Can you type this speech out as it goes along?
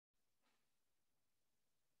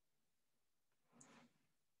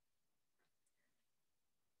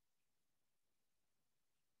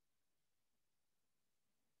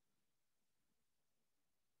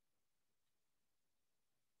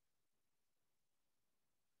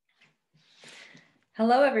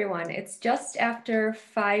Hello, everyone. It's just after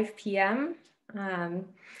 5 p.m. And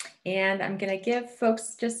I'm going to give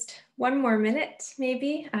folks just one more minute,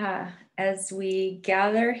 maybe, as we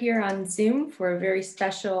gather here on Zoom for a very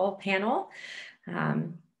special panel.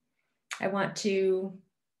 I want to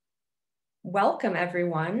welcome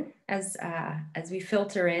everyone as we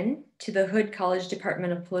filter in to the Hood College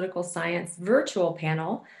Department of Political Science virtual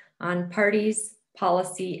panel on parties,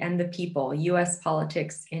 policy, and the people, U.S.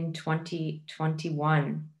 politics in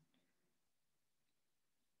 2021.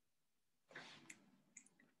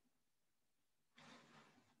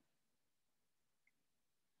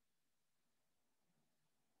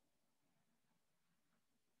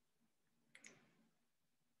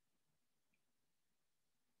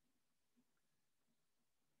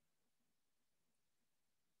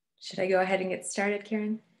 Should I go ahead and get started,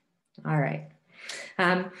 Karen? All right.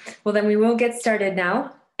 Well, then we will get started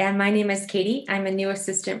now. And my name is Katie. I'm a new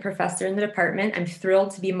assistant professor in the department. I'm thrilled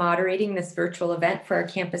to be moderating this virtual event for our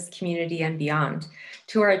campus community and beyond.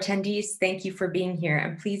 To our attendees, thank you for being here.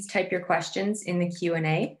 And please type your questions in the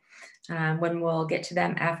Q&A when we'll get to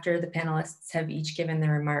them after the panelists have each given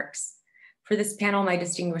their remarks. For this panel, my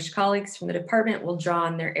distinguished colleagues from the department will draw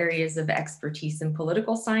on their areas of expertise in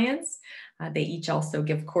political science. They each also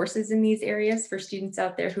give courses in these areas for students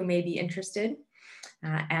out there who may be interested.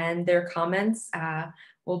 And their comments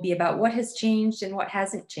will be about what has changed and what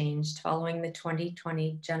hasn't changed following the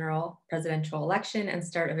 2020 general presidential election and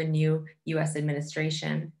start of a new US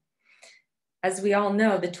administration. As we all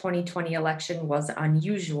know, the 2020 election was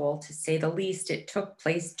unusual, to say the least. It took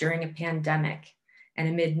place during a pandemic and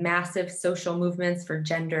amid massive social movements for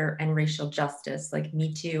gender and racial justice like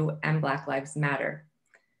Me Too and Black Lives Matter.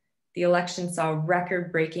 The election saw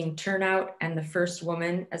record-breaking turnout and the first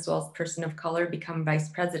woman, as well as person of color, become vice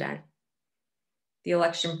president. The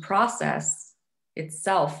election process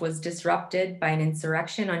itself was disrupted by an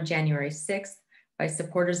insurrection on January 6th by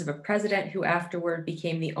supporters of a president who afterward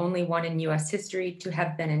became the only one in US history to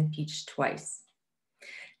have been impeached twice.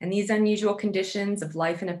 And these unusual conditions of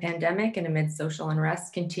life in a pandemic and amid social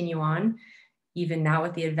unrest continue on, even now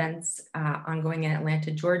with the events ongoing in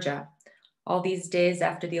Atlanta, Georgia. All these days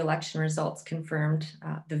after the election results confirmed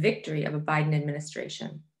the victory of a Biden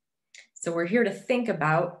administration. So we're here to think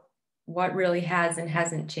about what really has and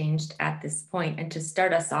hasn't changed at this point. And to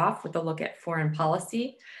start us off with a look at foreign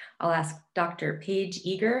policy, I'll ask Dr. Paige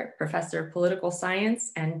Eager, Professor of Political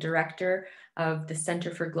Science and Director of the Center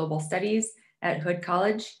for Global Studies at Hood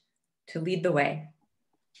College, to lead the way.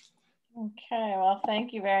 Okay, well,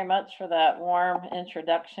 thank you very much for that warm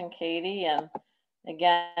introduction, Katie. And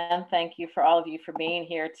again, thank you for all of you for being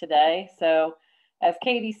here today. So as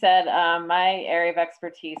Katie said, my area of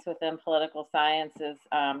expertise within political science is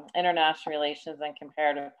international relations and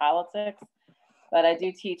comparative politics. But I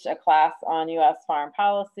do teach a class on US foreign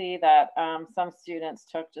policy that some students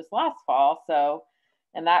took just last fall. So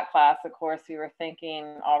in that class, of course, we were thinking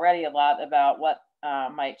already a lot about what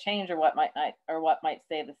might change or what might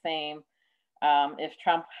stay the same if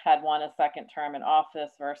Trump had won a second term in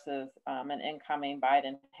office versus an incoming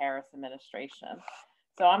Biden-Harris administration.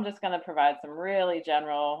 So I'm just going to provide some really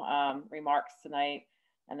general remarks tonight.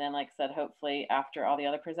 And then, like I said, hopefully after all the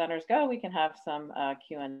other presenters go, we can have some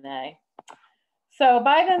Q&A. So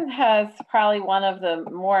Biden has probably one of the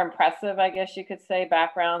more impressive, I guess you could say,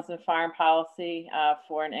 backgrounds in foreign policy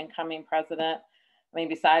for an incoming president. I mean,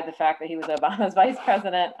 besides the fact that he was Obama's vice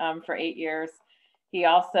president for 8 years, he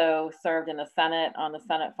also served in the Senate on the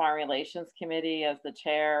Senate Foreign Relations Committee as the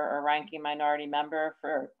chair or ranking minority member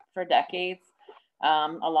for decades,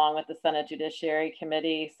 along with the Senate Judiciary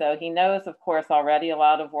Committee. So he knows, of course, already a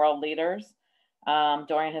lot of world leaders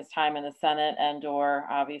during his time in the Senate and or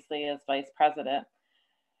obviously as vice president.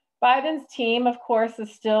 Biden's team, of course,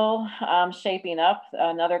 is still shaping up.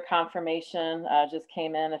 Another confirmation just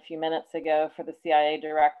came in a few minutes ago for the CIA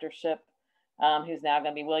directorship, who's now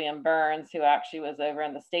going to be William Burns, who actually was over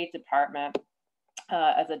in the State Department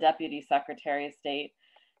as a deputy secretary of state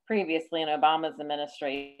previously in Obama's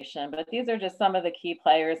administration. But these are just some of the key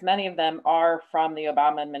players. Many of them are from the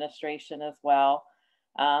Obama administration as well,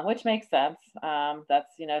 which makes sense.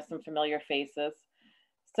 That's, some familiar faces.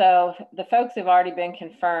 So the folks who've already been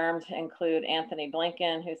confirmed include Anthony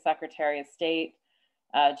Blinken, who's Secretary of State,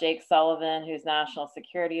 Jake Sullivan, who's National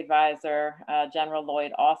Security Advisor, General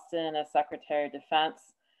Lloyd Austin as Secretary of Defense,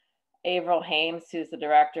 Avril Haines, who's the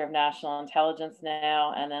Director of National Intelligence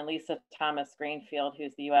now, and then Lisa Thomas Greenfield,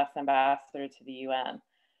 who's the US Ambassador to the UN.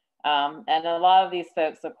 And a lot of these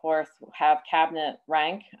folks, of course, have cabinet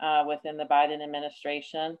rank within the Biden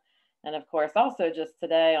administration. And of course, also just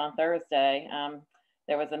today on Thursday,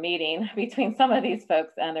 there was a meeting between some of these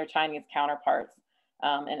folks and their Chinese counterparts.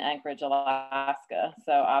 in Anchorage, Alaska.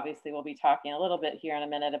 So obviously we'll be talking a little bit here in a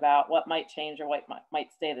minute about what might change or what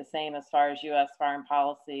might stay the same as far as US foreign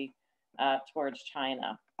policy towards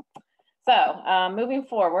China. So moving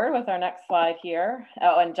forward with our next slide here.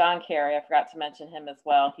 Oh, and John Kerry, I forgot to mention him as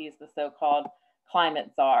well. He's the so-called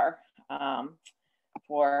climate czar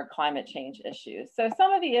for climate change issues. So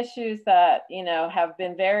some of the issues that, you know, have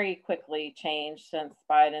been very quickly changed since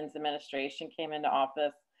Biden's administration came into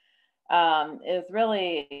office is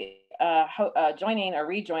really joining or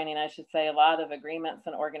rejoining, I should say, a lot of agreements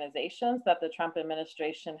and organizations that the Trump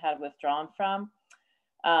administration had withdrawn from.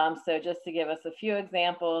 So just to give us a few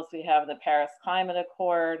examples, we have the Paris Climate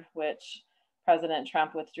Accord, which President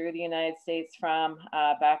Trump withdrew the United States from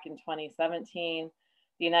back in 2017.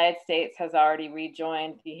 The United States has already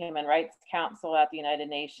rejoined the Human Rights Council at the United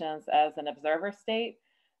Nations as an observer state.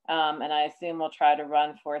 And I assume we'll try to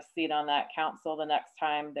run for a seat on that council the next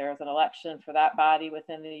time there's an election for that body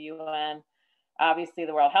within the UN. Obviously,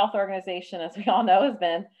 the World Health Organization, as we all know, has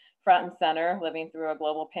been front and center living through a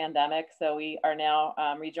global pandemic. So we are now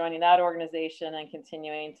rejoining that organization and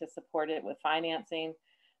continuing to support it with financing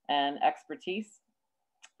and expertise.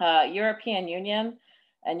 European Union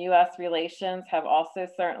and US relations have also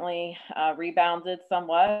certainly rebounded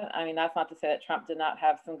somewhat. I mean, that's not to say that Trump did not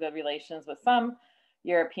have some good relations with some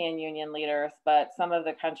European Union leaders, but some of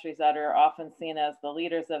the countries that are often seen as the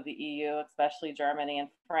leaders of the EU, especially Germany and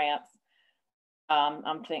France,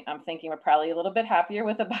 I'm thinking we're probably a little bit happier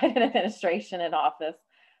with the Biden administration in office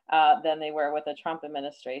than they were with the Trump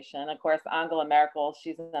administration. Of course, Angela Merkel,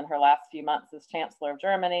 she's in her last few months as Chancellor of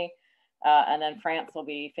Germany, and then France will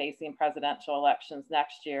be facing presidential elections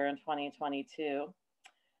next year in 2022.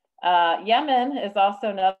 Yemen is also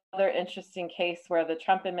another interesting case where the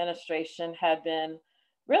Trump administration had been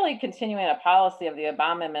really continuing a policy of the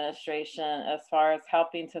Obama administration as far as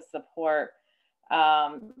helping to support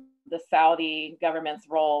the Saudi government's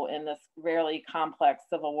role in this really complex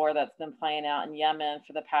civil war that's been playing out in Yemen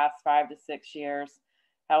for the past 5 to 6 years.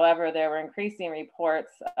 However, there were increasing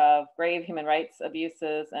reports of grave human rights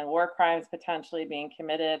abuses and war crimes potentially being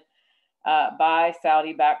committed by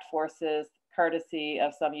Saudi-backed forces, courtesy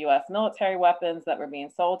of some US military weapons that were being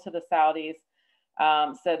sold to the Saudis.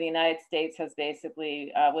 So the United States has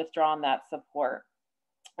basically withdrawn that support.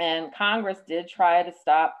 And Congress did try to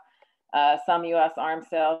stop some US arms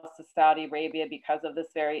sales to Saudi Arabia because of this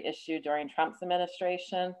very issue during Trump's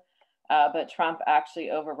administration. But Trump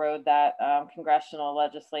actually overrode that congressional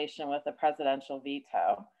legislation with a presidential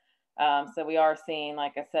veto. So we are seeing,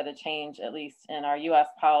 like I said, a change, at least in our US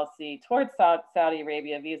policy towards Saudi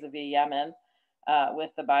Arabia vis-a-vis Yemen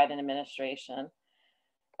with the Biden administration.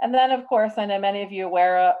 And then, of course, I know many of you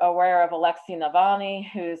are aware of Alexei Navalny,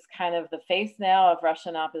 who's kind of the face now of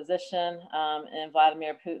Russian opposition in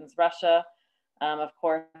Vladimir Putin's Russia. Of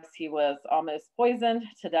course, he was almost poisoned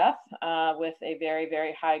to death with a very,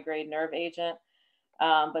 very high-grade nerve agent,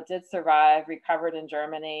 but did survive, recovered in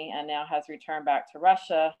Germany, and now has returned back to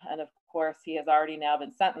Russia. And of course, he has already now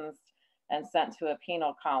been sentenced and sent to a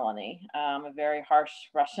penal colony, a very harsh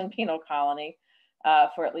Russian penal colony,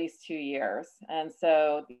 for at least 2 years. And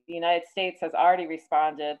so the United States has already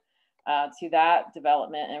responded to that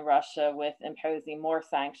development in Russia with imposing more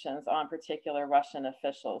sanctions on particular Russian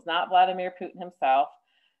officials, not Vladimir Putin himself,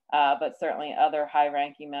 but certainly other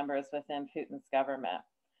high-ranking members within Putin's government.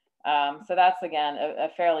 So that's, again, a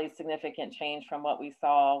fairly significant change from what we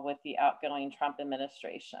saw with the outgoing Trump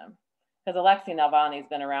administration. Because Alexei Navalny has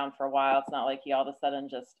been around for a while. It's not like he all of a sudden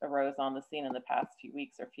just arose on the scene in the past few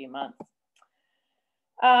weeks or few months.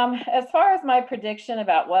 As far as my prediction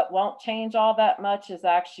about what won't change all that much is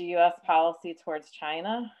actually US policy towards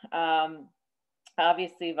China.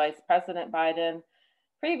 Obviously, Vice President Biden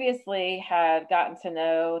previously had gotten to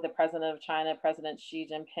know the president of China, President Xi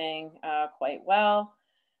Jinping, quite well.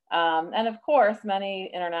 And of course,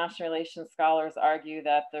 many international relations scholars argue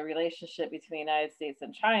that the relationship between the United States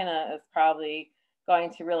and China is probably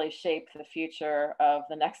going to really shape the future of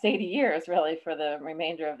the next 80 years, really, for the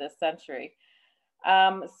remainder of this century.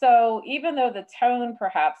 So even though the tone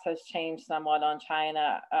perhaps has changed somewhat on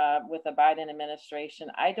China with the Biden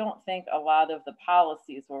administration, I don't think a lot of the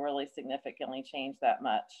policies will really significantly change that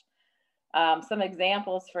much. Some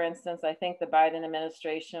examples, for instance, I think the Biden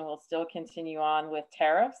administration will still continue on with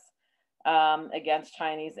tariffs against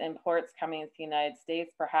Chinese imports coming into the United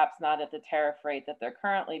States, perhaps not at the tariff rate that they're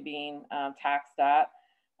currently being taxed at,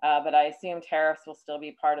 but I assume tariffs will still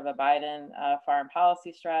be part of a Biden foreign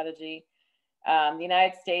policy strategy. The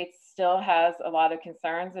United States still has a lot of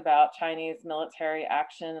concerns about Chinese military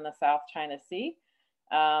action in the South China Sea.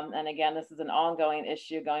 And again, this is an ongoing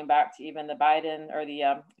issue going back to even the Biden or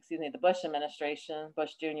the Bush administration,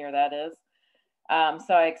 Bush Jr. that is.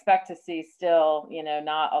 So I expect to see still,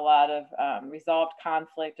 not a lot of resolved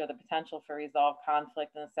conflict or the potential for resolved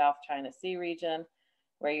conflict in the South China Sea region,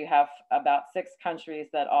 where you have about 6 countries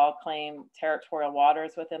that all claim territorial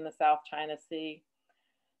waters within the South China Sea.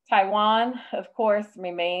 Taiwan, of course,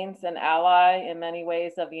 remains an ally in many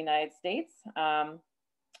ways of the United States.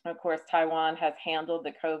 Of course, Taiwan has handled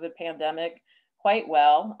the COVID pandemic quite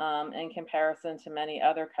well in comparison to many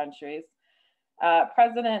other countries.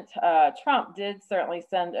 President Trump did certainly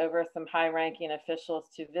send over some high-ranking officials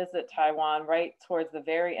to visit Taiwan right towards the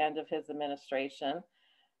very end of his administration.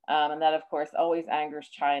 And that, of course, always angers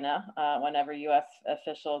China whenever US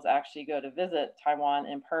officials actually go to visit Taiwan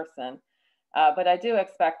in person. But I do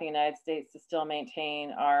expect the United States to still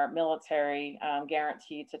maintain our military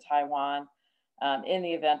guarantee to Taiwan in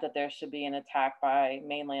the event that there should be an attack by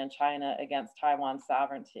mainland China against Taiwan's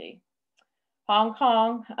sovereignty. Hong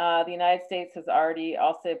Kong, the United States has already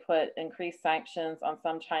also put increased sanctions on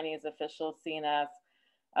some Chinese officials seen as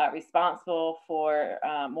responsible for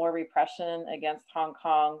more repression against Hong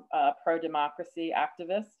Kong pro-democracy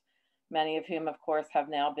activists, many of whom, of course, have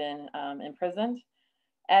now been imprisoned.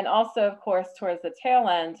 And also, of course, towards the tail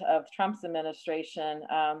end of Trump's administration,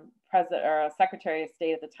 Secretary of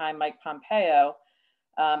State at the time, Mike Pompeo,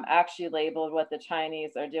 actually labeled what the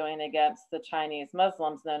Chinese are doing against the Chinese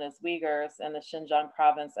Muslims known as Uyghurs in the Xinjiang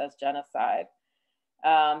province as genocide.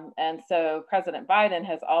 And so President Biden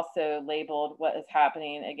has also labeled what is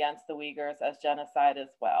happening against the Uyghurs as genocide as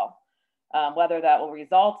well. Whether that will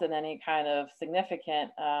result in any kind of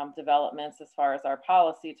significant developments as far as our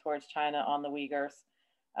policy towards China on the Uyghurs,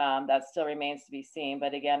 that still remains to be seen.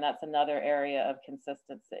 But again, that's another area of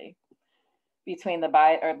consistency between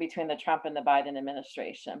the Trump and the Biden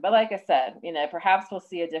administration. But like I said, perhaps we'll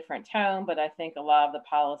see a different tone, but I think a lot of the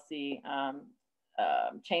policy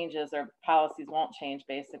changes or policies won't change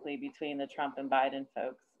basically between the Trump and Biden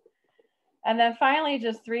folks. And then finally,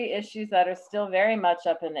 just 3 issues that are still very much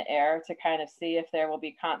up in the air to kind of see if there will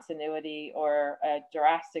be continuity or a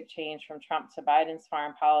drastic change from Trump to Biden's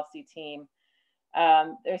foreign policy team.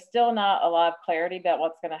 There's still not a lot of clarity about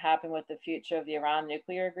what's going to happen with the future of the Iran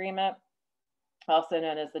nuclear agreement, also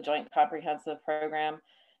known as the Joint Comprehensive Program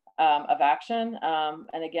of Action.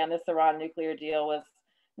 And again, this Iran nuclear deal was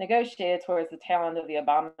negotiated towards the tail end of the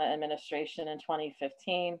Obama administration in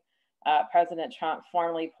 2015. President Trump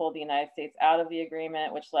formally pulled the United States out of the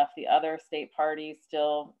agreement, which left the other state parties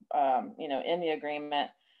still, in the agreement.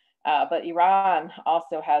 But Iran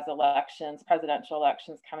also has presidential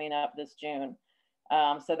elections coming up this June.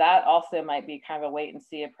 So that also might be kind of a wait and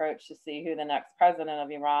see approach to see who the next president of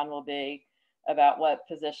Iran will be, about what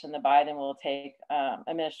position the Biden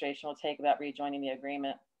administration will take about rejoining the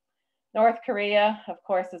agreement. North Korea, of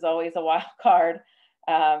course, is always a wild card.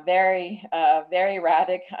 Very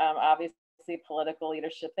erratic, obviously political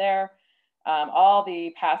leadership there. All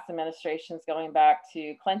the past administrations going back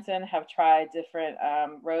to Clinton have tried different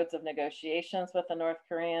roads of negotiations with the North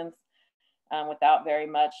Koreans without very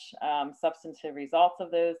much substantive results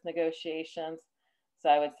of those negotiations. So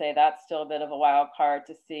I would say that's still a bit of a wild card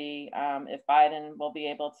to see if Biden will be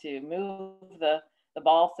able to move the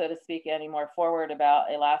ball, so to speak, any more forward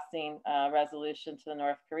about a lasting resolution to the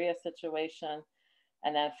North Korea situation.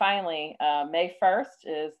 And then finally, May 1st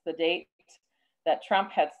is the date that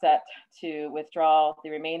Trump had set to withdraw the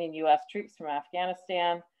remaining US troops from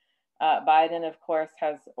Afghanistan. Biden, of course,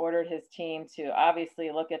 has ordered his team to obviously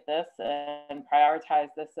look at this and prioritize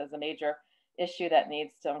this as a major issue that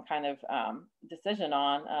needs some kind of decision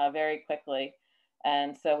on very quickly.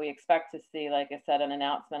 And so we expect to see, like I said, an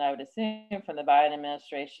announcement, I would assume, from the Biden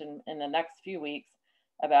administration in the next few weeks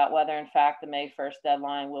about whether, in fact, the May 1st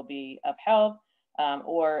deadline will be upheld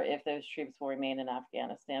or if those troops will remain in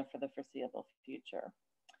Afghanistan for the foreseeable future.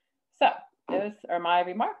 So those are my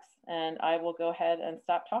remarks, and I will go ahead and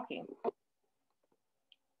stop talking.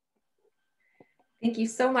 Thank you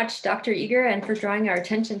so much, Dr. Eager, and for drawing our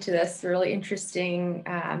attention to this really interesting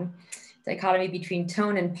dichotomy between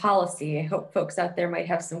tone and policy. I hope folks out there might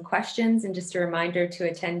have some questions, and just a reminder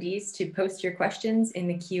to attendees to post your questions in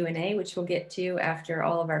the Q&A, which we'll get to after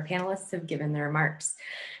all of our panelists have given their remarks.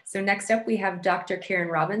 So next up, we have Dr. Karen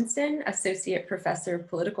Robinson, Associate Professor of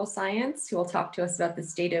Political Science, who will talk to us about the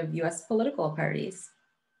state of US political parties.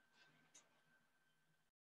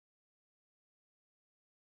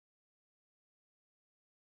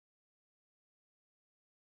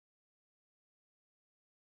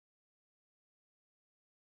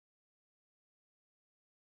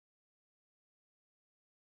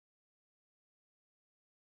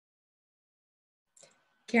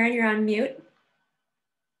 Karen, you're on mute.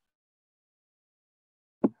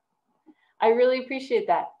 I really appreciate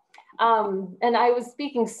that. And I was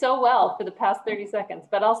speaking so well for the past 30 seconds,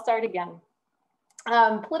 but I'll start again.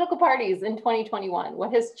 Political parties in 2021,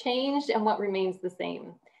 what has changed and what remains the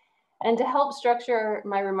same? And to help structure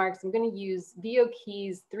my remarks, I'm going to use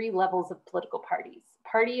VOK's 3 levels of political parties.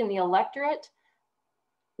 Party in the electorate,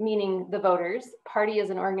 meaning the voters, party as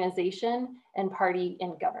an organization, and party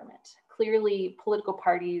in government. Clearly, political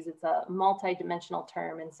parties, it's a multi-dimensional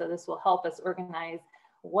term, and so this will help us organize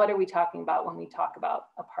what are we talking about when we talk about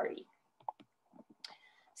a party.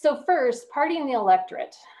 So first, party in the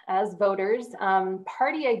electorate. As voters,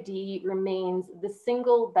 party ID remains the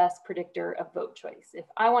single best predictor of vote choice. If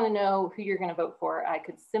I want to know who you're going to vote for, I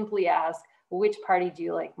could simply ask, which party do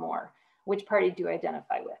you like more? Which party do you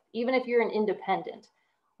identify with? Even if you're an independent,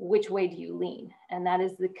 which way do you lean? And that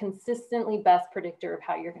is the consistently best predictor of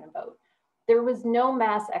how you're going to vote. There was no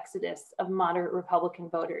mass exodus of moderate Republican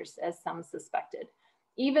voters, as some suspected.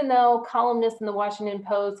 Even though columnists in the Washington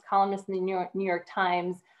Post, columnists in the New York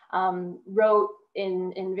Times wrote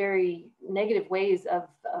in very negative ways of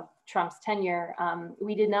Trump's tenure,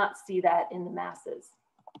 we did not see that in the masses.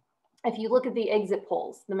 If you look at the exit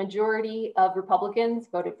polls, the majority of Republicans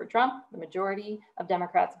voted for Trump, the majority of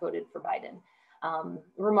Democrats voted for Biden.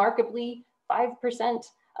 Remarkably, 5%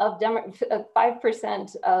 of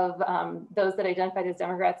those that identified as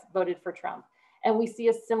Democrats voted for Trump. And we see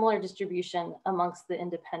a similar distribution amongst the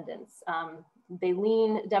independents. They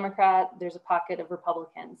lean Democrat, there's a pocket of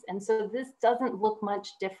Republicans. And so this doesn't look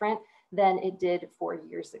much different than it did 4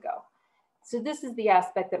 years ago. So this is the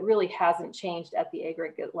aspect that really hasn't changed at the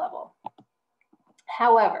aggregate level.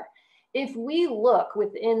 However, if we look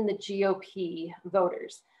within the GOP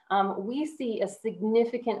voters, we see a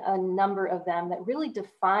significant number of them that really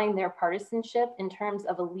define their partisanship in terms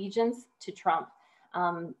of allegiance to Trump.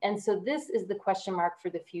 And so this is the question mark for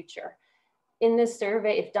the future. In this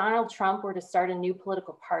survey, if Donald Trump were to start a new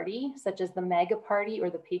political party, such as the MAGA Party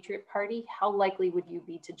or the Patriot Party, how likely would you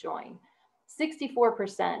be to join?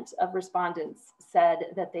 64% of respondents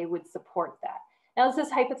said that they would support that. Now, this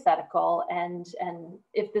is hypothetical, and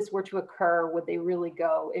if this were to occur, would they really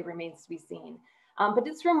go? It remains to be seen. But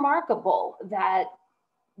it's remarkable that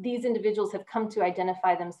these individuals have come to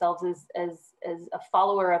identify themselves as a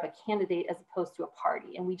follower of a candidate as opposed to a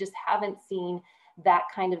party. And we just haven't seen that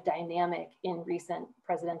kind of dynamic in recent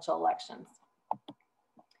presidential elections.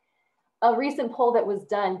 A recent poll that was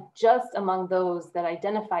done just among those that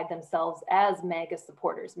identified themselves as MAGA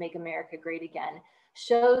supporters, Make America Great Again,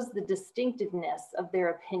 shows the distinctiveness of their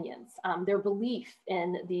opinions, their belief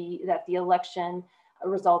in that the election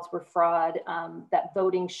results were fraud, that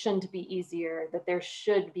voting shouldn't be easier, that there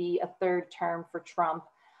should be a third term for Trump.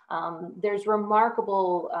 There's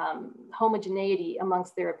remarkable homogeneity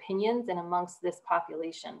amongst their opinions and amongst this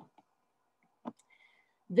population.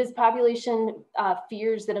 This population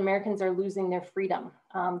fears that Americans are losing their freedom,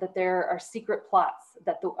 that there are secret plots,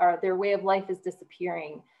 that their way of life is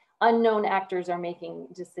disappearing, unknown actors are making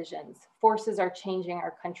decisions, forces are changing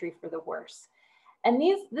our country for the worse. And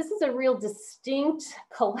this is a real distinct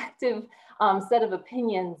collective set of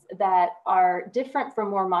opinions that are different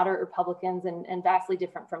from more moderate Republicans and vastly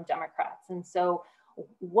different from Democrats. And so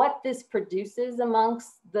what this produces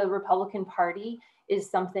amongst the Republican Party is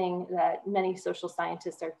something that many social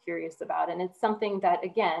scientists are curious about. And it's something that,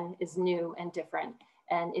 again, is new and different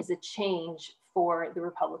and is a change for the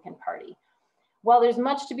Republican Party. While there's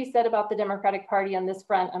much to be said about the Democratic Party on this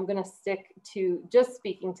front, I'm going to stick to just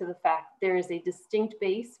speaking to the fact there is a distinct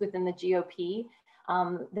base within the GOP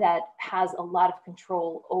that has a lot of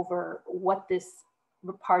control over what this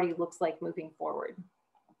party looks like moving forward.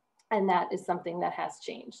 And that is something that has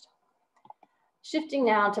changed. Shifting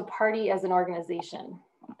now to party as an organization.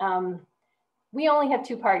 We only have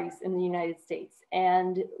 2 parties in the United States,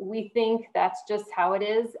 and we think that's just how it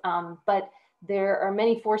is. But there are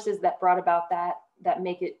many forces that brought about that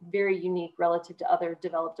make it very unique relative to other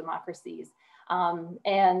developed democracies.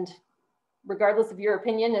 And regardless of your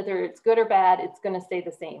opinion, whether it's good or bad, it's going to stay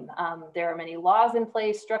the same. There are many laws in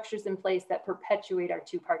place, structures in place that perpetuate our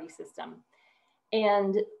 2-party system.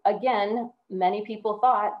 And again, many people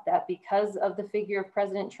thought that because of the figure of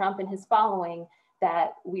President Trump and his following,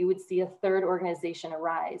 that we would see a 3rd organization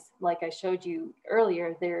arise. Like I showed you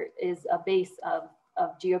earlier, there is a base of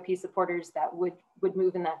GOP supporters that would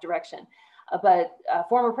move in that direction. But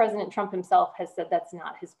former President Trump himself has said that's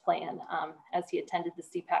not his plan, as he attended the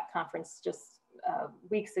CPAC conference just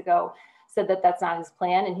weeks ago, said that that's not his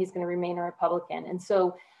plan and he's going to remain a Republican. And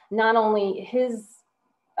so not only his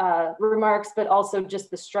remarks, but also just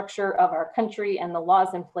the structure of our country and the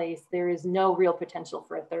laws in place, there is no real potential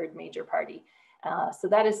for a third major party. So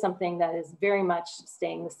that is something that is very much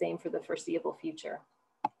staying the same for the foreseeable future.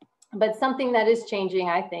 But something that is changing,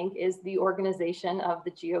 I think, is the organization of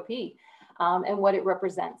the GOP and what it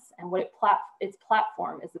represents and what its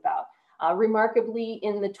platform is about. Remarkably,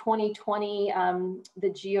 in the 2020, the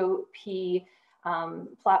GOP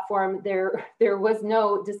platform, there was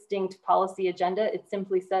no distinct policy agenda. It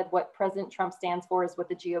simply said what President Trump stands for is what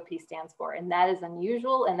the GOP stands for, and that is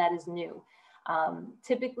unusual and that is new.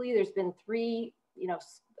 Typically, there's been three,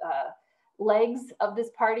 legs of this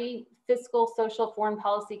party: fiscal, social, foreign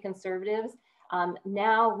policy, conservatives.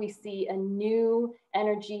 Now we see a new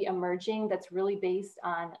energy emerging that's really based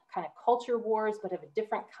on kind of culture wars, but of a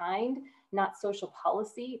different kind, not social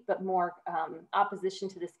policy, but more opposition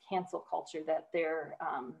to this cancel culture that they're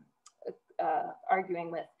arguing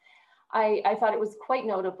with. I thought it was quite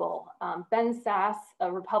notable. Ben Sasse,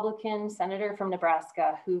 a Republican senator from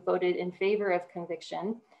Nebraska who voted in favor of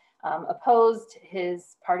conviction, opposed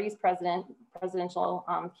his party's presidential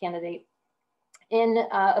candidate in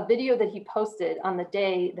a video that he posted on the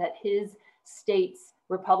day that his state's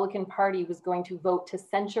Republican Party was going to vote to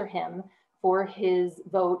censure him for his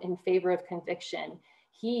vote in favor of conviction.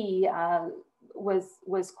 He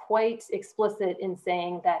was quite explicit in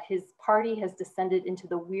saying that his party has descended into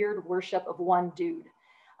the weird worship of one dude.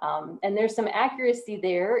 And there's some accuracy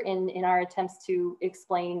there in our attempts to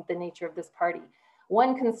explain the nature of this party.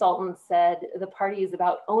 One consultant said the party is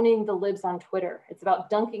about owning the libs on Twitter. It's about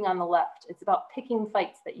dunking on the left. It's about picking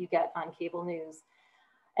fights that you get on cable news.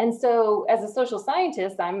 And so as a social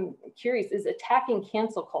scientist, I'm curious, is attacking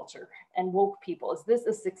cancel culture and woke people, is this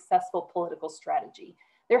a successful political strategy?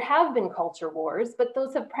 There have been culture wars, but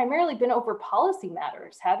those have primarily been over policy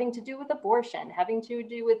matters, having to do with abortion, having to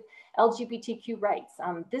do with LGBTQ rights.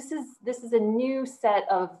 This is a new set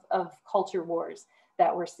of culture wars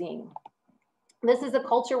that we're seeing. This is a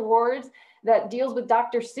culture wars that deals with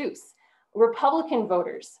Dr. Seuss. Republican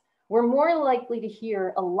voters were more likely to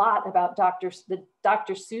hear a lot about the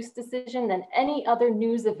Dr. Seuss decision than any other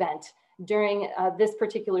news event during this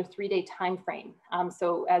particular 3-day time frame.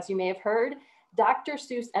 So as you may have heard, Dr.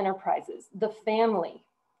 Seuss Enterprises, the family,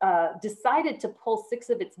 decided to pull 6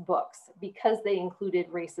 of its books because they included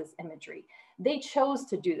racist imagery. They chose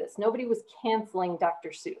to do this. Nobody was canceling Dr.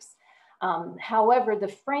 Seuss. However, the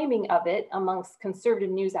framing of it amongst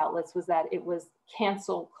conservative news outlets was that it was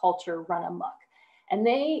cancel culture run amok. And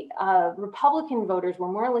Republican voters were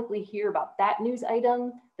more likely to hear about that news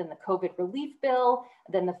item than the COVID relief bill,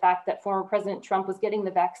 than the fact that former President Trump was getting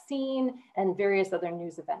the vaccine and various other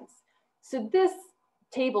news events. So this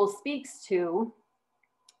table speaks to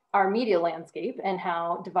our media landscape and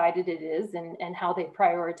how divided it is and how they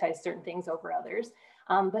prioritize certain things over others.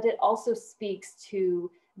 But it also speaks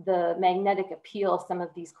to the magnetic appeal some of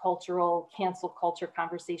these cancel culture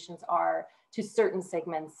conversations are to certain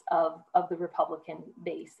segments of the Republican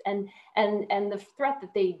base and the threat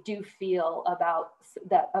that they do feel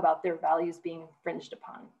about their values being infringed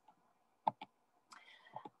upon.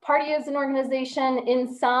 Party as an organization,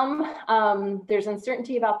 in some, there's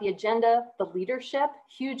uncertainty about the agenda, the leadership,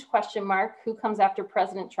 huge question mark, who comes after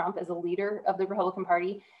President Trump as a leader of the Republican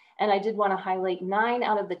Party. And I did want to highlight 9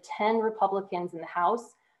 out of the 10 Republicans in the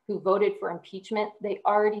House who voted for impeachment, they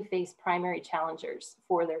already face primary challengers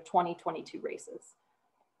for their 2022 races.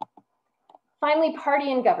 Finally,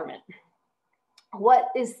 party and government. What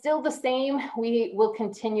is still the same, we will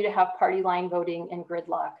continue to have party line voting and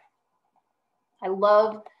gridlock. I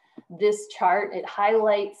love this chart. It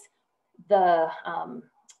highlights the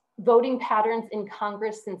voting patterns in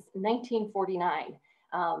Congress since 1949.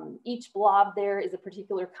 Each blob there is a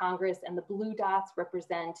particular Congress, and the blue dots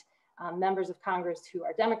represent members of Congress who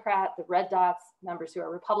are Democrat, the red dots, members who are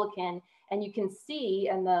Republican. And you can see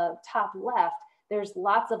in the top left, there's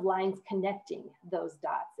lots of lines connecting those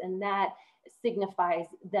dots, and that signifies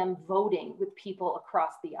them voting with people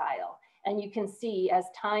across the aisle. And you can see as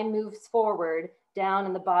time moves forward, down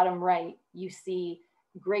in the bottom right, you see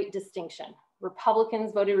great distinction.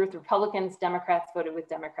 Republicans voted with Republicans, Democrats voted with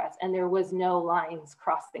Democrats, and there was no lines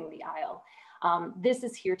crossing the aisle. This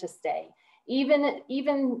is here to stay.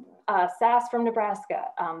 Even Sasse from Nebraska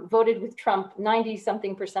voted with Trump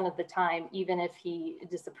 90-something% of the time, even if he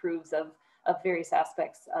disapproves of various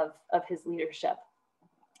aspects of his leadership.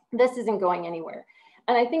 This isn't going anywhere.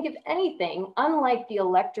 And I think if anything, unlike the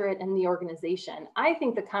electorate and the organization, I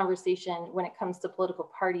think the conversation when it comes to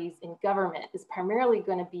political parties in government is primarily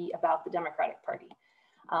going to be about the Democratic Party.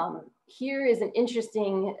 Here is an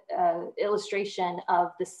interesting illustration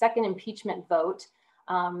of the second impeachment vote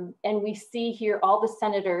And we see here all the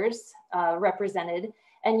senators represented.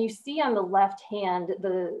 And you see on the left hand,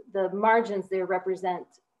 the margins there represent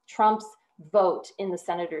Trump's vote in the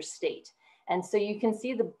senator's state. And so you can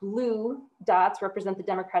see the blue dots represent the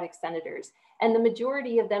Democratic senators. And the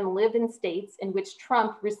majority of them live in states in which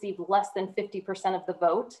Trump received less than 50% of the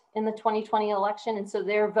vote in the 2020 election. And so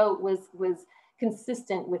their vote was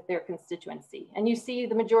consistent with their constituency. And you see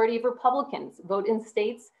the majority of Republicans vote in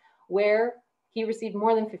states where he received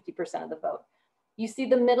more than 50% of the vote. You see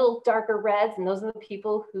the middle darker reds, and those are the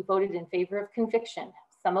people who voted in favor of conviction.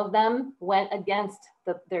 Some of them went against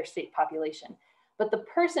their state population. But the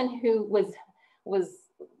person who was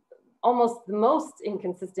almost the most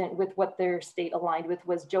inconsistent with what their state aligned with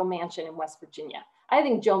was Joe Manchin in West Virginia. I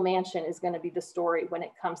think Joe Manchin is going to be the story when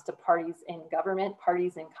it comes to parties in government,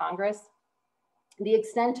 parties in Congress. The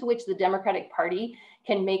extent to which the Democratic Party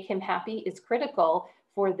can make him happy is critical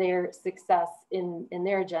for their success in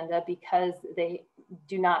their agenda, because they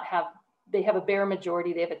have a bare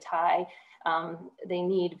majority, they have a tie. They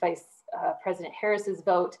need Vice President Harris's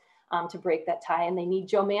vote to break that tie, and they need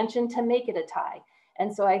Joe Manchin to make it a tie.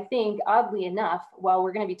 And so I think, oddly enough, while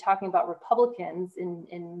we're going to be talking about Republicans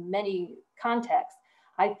in many contexts,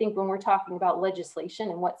 I think when we're talking about legislation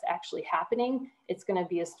and what's actually happening, it's going to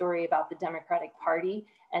be a story about the Democratic Party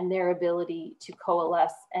and their ability to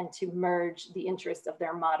coalesce and to merge the interests of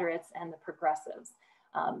their moderates and the progressives.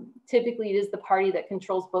 Typically, it is the party that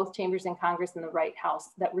controls both chambers in Congress and the White House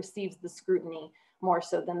that receives the scrutiny more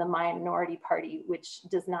so than the minority party, which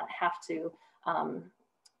does not have to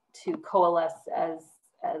coalesce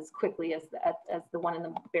as quickly as the one in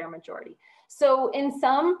the bare majority. So in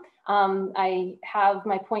sum, I have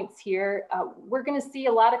my points here. We're going to see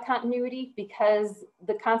a lot of continuity because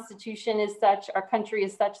the Constitution is such, our country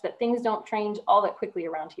is such that things don't change all that quickly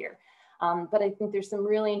around here. But I think there's some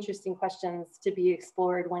really interesting questions to be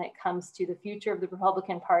explored when it comes to the future of the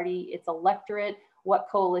Republican Party, its electorate, what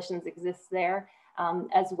coalitions exist there,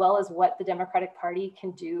 as well as what the Democratic Party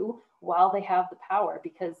can do while they have the power,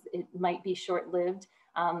 because it might be short-lived.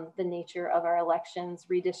 The nature of our elections,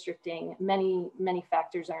 redistricting, many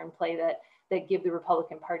factors are in play that give the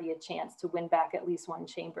Republican Party a chance to win back at least one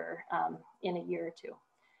chamber in a year or two.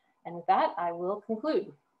 And with that, I will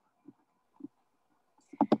conclude.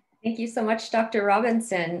 Thank you so much, Dr.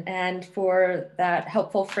 Robinson, and for that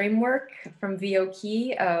helpful framework from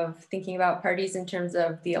VOK of thinking about parties in terms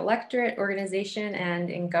of the electorate, organization,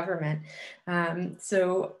 and in government.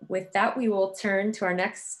 So with that, we will turn to our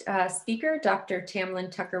next speaker. Dr.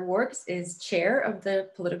 Tamlin Tucker-Wargs is chair of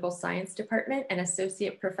the Political Science Department and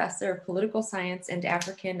associate professor of political science and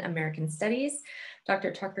African American studies.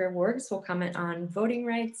 Dr. Tucker-Wargs will comment on voting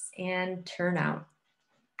rights and turnout.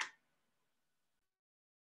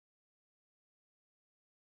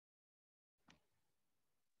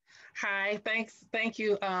 Hi, thank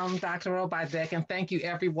you, Dr. Robidek, and thank you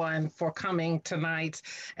everyone for coming tonight.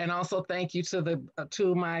 And also thank you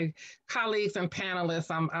to my colleagues and panelists.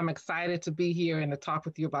 I'm excited to be here and to talk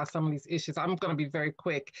with you about some of these issues. I'm going to be very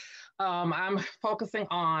quick. I'm focusing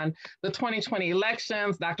on the 2020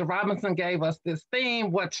 elections. Dr. Robinson gave us this theme,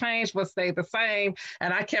 what changed, what stayed the same.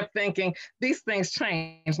 And I kept thinking, these things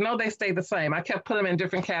change. No, they stay the same. I kept putting them in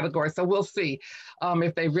different categories. So we'll see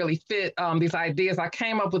if they really fit these ideas. I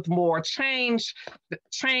came up with more change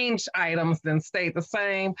items than stayed the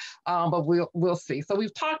same, but we'll see. So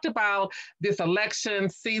we've talked about this election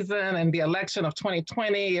season and the election of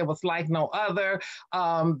 2020. It was like no other.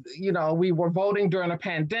 We were voting during a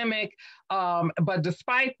pandemic. But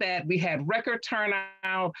despite that, we had record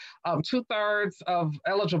turnout. 2/3 of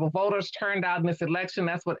eligible voters turned out in this election.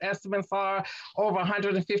 That's what estimates are. Over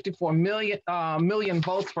 154 million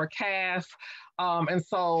votes were cast. And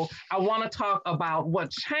so I want to talk about what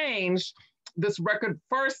changed this record.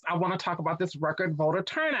 First, I want to talk about this record voter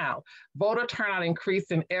turnout. Voter turnout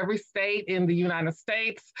increased in every state in the United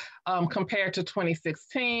States compared to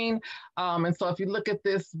 2016. And so if you look at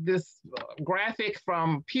this graphic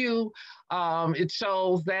from Pew, it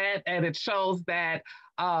shows that, and it shows that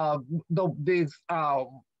these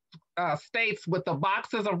states with the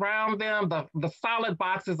boxes around them, the solid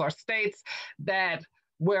boxes are states that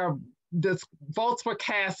where votes were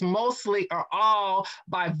cast mostly or all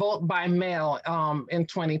by vote by mail in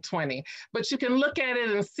 2020. But you can look at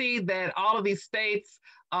it and see that all of these states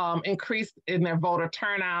increased in their voter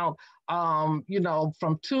turnout, from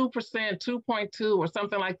 2%, 2.2 or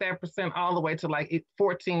something like that percent, all the way to like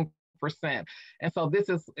 14%. And so this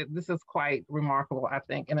is quite remarkable, I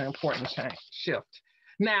think, and an important shift.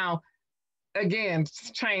 Now, again,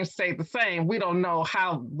 change stayed the same. We don't know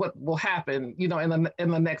what will happen, you know, in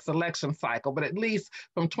the next election cycle. But at least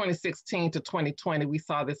from 2016 to 2020, we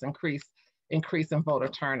saw this increase in voter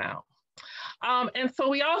turnout. And so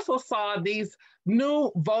we also saw these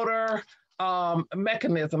new voter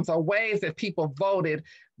mechanisms or ways that people voted,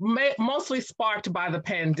 mostly sparked by the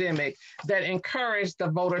pandemic, that encouraged the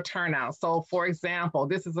voter turnout. So for example,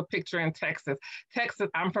 this is a picture in Texas.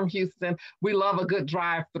 I'm from Houston, we love a good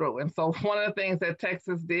drive-through. And so one of the things that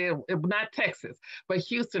Texas did, not Texas, but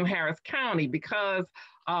Houston, Harris County, because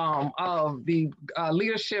of the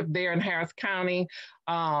leadership there in Harris County,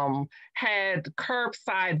 had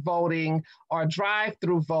curbside voting or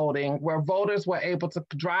drive-through voting, where voters were able to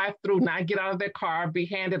drive through, not get out of their car, be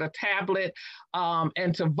handed a tablet,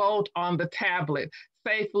 and to vote on the tablet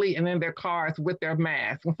safely and in their cars with their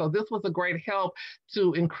masks. And so this was a great help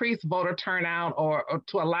to increase voter turnout or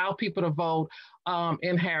to allow people to vote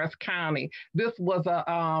in Harris County. This was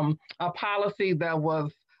a policy that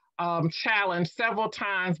was challenged several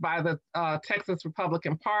times by the Texas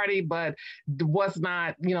Republican Party, but was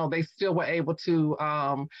not, you know, they still were able to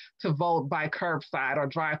vote by curbside or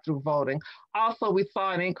drive-through voting. Also, we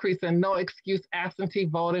saw an increase in no excuse absentee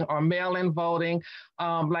voting or mail-in voting,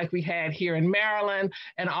 like we had here in Maryland,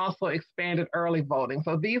 and also expanded early voting.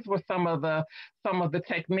 So these were some of the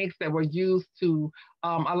techniques that were used to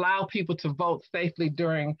allow people to vote safely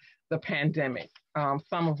during the pandemic,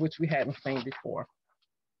 some of which we hadn't seen before.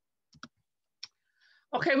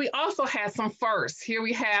 Okay, we also had some firsts. Here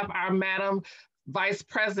we have our Madam Vice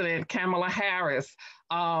President Kamala Harris,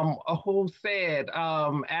 who said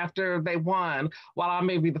after they won, while I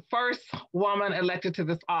may be the first woman elected to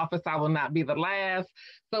this office, I will not be the last.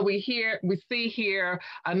 So we see here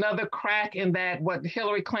another crack in that, what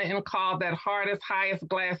Hillary Clinton called that hardest, highest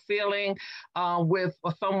glass ceiling, with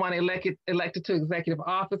someone elected to executive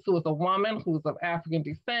office who is a woman, who's of African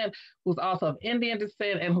descent, who's also of Indian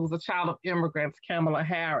descent, and who's a child of immigrants, Kamala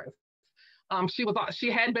Harris.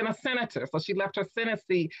 She had been a senator, so she left her Senate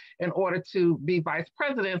seat in order to be vice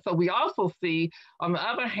president. So we also see, on the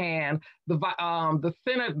other hand, the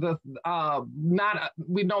Senate,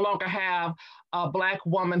 we no longer have a Black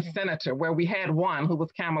woman senator, where we had one who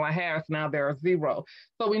was Kamala Harris. Now there are 0.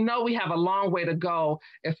 So we know we have a long way to go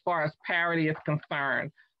as far as parity is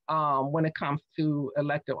concerned when it comes to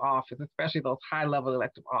elective office, especially those high-level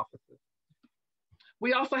elective offices.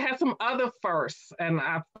 We also had some other firsts, and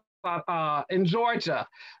in Georgia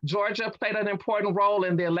played an important role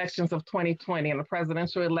in the elections of 2020, in the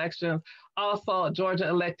presidential elections. Also, Georgia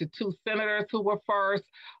elected 2 senators who were first.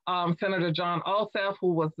 Senator Jon Ossoff,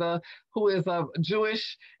 who is a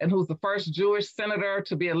Jewish and who's the first Jewish senator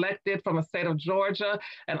to be elected from the state of Georgia,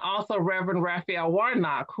 and also Reverend Raphael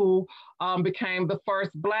Warnock, who became the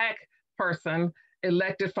first Black person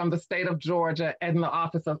elected from the state of Georgia in the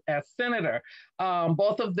office as senator.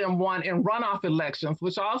 Both of them won in runoff elections,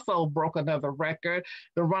 which also broke another record.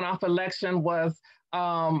 The runoff election was,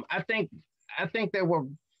 I think there were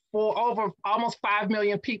over almost 5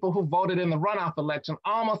 million people who voted in the runoff election,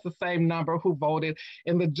 almost the same number who voted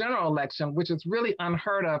in the general election, which is really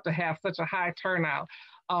unheard of to have such a high turnout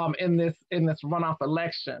in this runoff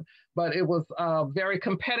election. But it was a very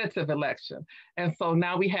competitive election. And so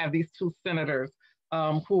now we have these 2 senators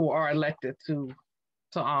who are elected to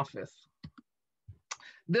office.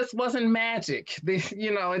 This wasn't magic.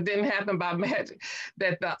 It didn't happen by magic.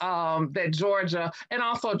 That Georgia, and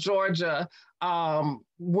also Georgia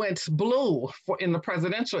went blue in the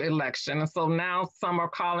presidential election, and so now some are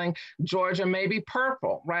calling Georgia maybe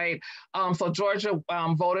purple, right? So Georgia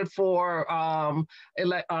voted for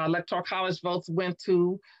electoral college votes went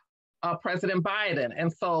to President Biden.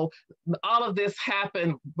 And so all of this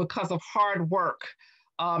happened because of hard work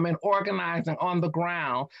and organizing on the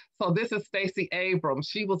ground. So this is Stacey Abrams.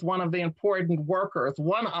 She was one of the important workers.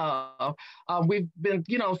 We've been,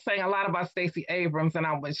 saying a lot about Stacey Abrams,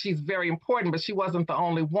 and she's very important, but she wasn't the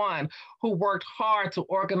only one who worked hard to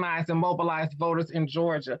organize and mobilize voters in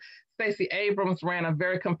Georgia. Stacey Abrams ran a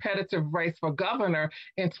very competitive race for governor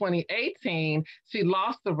in 2018. She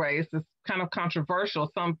lost the race. It's kind of controversial.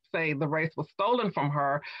 Some say the race was stolen from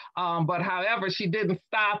her, but however, she didn't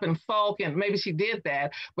stop and sulk, and maybe she did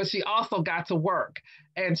that, but she also got to work,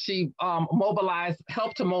 and she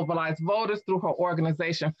helped to mobilize voters through her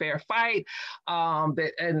organization Fair Fight,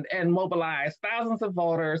 and mobilized thousands of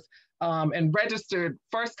voters. And registered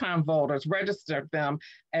first-time voters, registered them,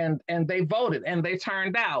 and they voted and they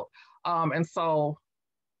turned out. And so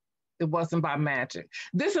it wasn't by magic.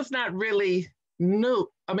 This is not really new,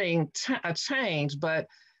 a change, but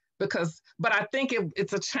but I think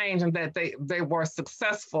it's a change in that they were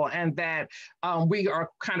successful, and that we are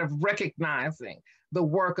kind of recognizing the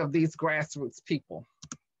work of these grassroots people.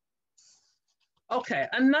 Okay,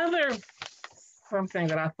 another something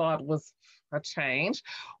that I thought was a change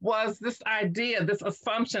was this idea, this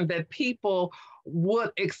assumption that people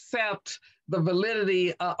would accept the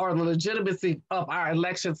validity or the legitimacy of our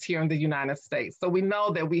elections here in the United States. So we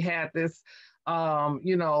know that we had this,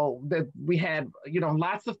 that we had,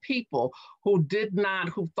 lots of people who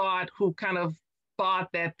kind of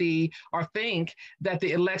thought that think that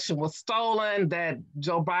the election was stolen, that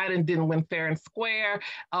Joe Biden didn't win fair and square,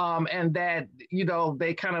 and that,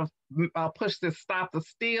 they kind of pushed this Stop the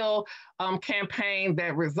Steal campaign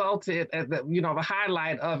that resulted at the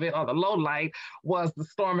highlight of it, or the low light, was the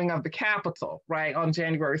storming of the Capitol, right, on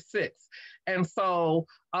January 6th. And so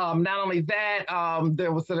not only that,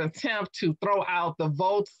 there was an attempt to throw out the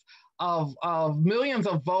votes of millions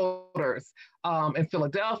of voters in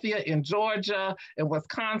Philadelphia, in Georgia, in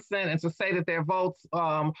Wisconsin, and to say that their votes,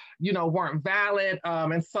 weren't valid.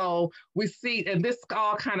 And so we see, and this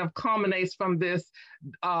all kind of culminates from this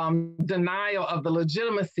denial of the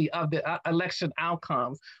legitimacy of the election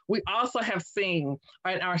outcomes. We also have seen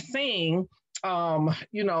and are seeing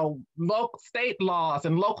state laws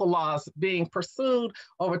and local laws being pursued,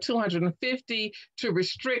 over 250, to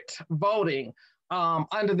restrict voting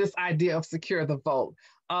under this idea of secure the vote.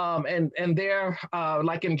 And they're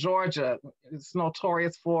like in Georgia, it's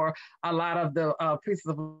notorious for a lot of the pieces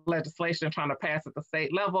of legislation trying to pass at the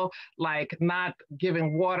state level, like not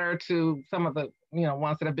giving water to some of the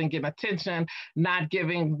ones that have been getting attention, not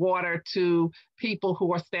giving water to people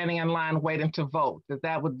who are standing in line waiting to vote,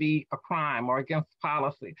 that would be a crime or against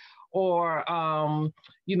policy, or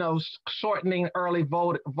shortening early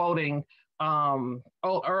voting.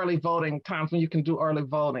 Early voting times when you can do early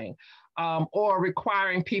voting, or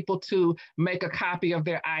requiring people to make a copy of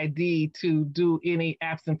their ID to do any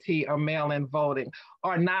absentee or mail-in voting,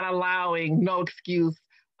 or not allowing no excuse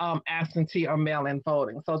absentee or mail-in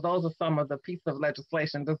voting. So those are some of the pieces of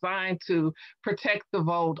legislation designed to protect the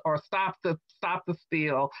vote or stop the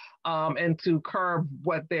steal, and to curb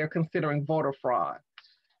what they're considering voter fraud.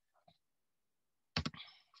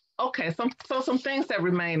 Okay, so some things that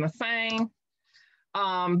remain the same.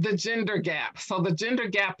 The gender gap. So the gender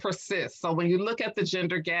gap persists. So when you look at the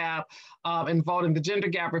gender gap in voting, the gender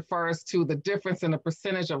gap refers to the difference in the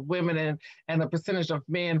percentage of women and the percentage of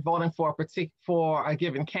men voting for a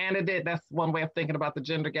given candidate. That's one way of thinking about the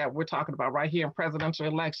gender gap we're talking about right here in presidential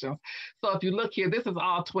elections. So if you look here, this is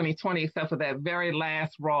all 2020 except for that very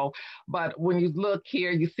last row. But when you look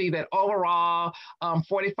here, you see that overall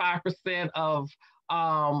 45% of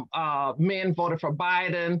men voted for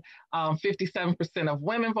Biden, 57% of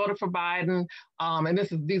women voted for Biden, and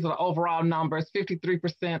these are the overall numbers.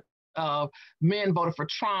 53% of men voted for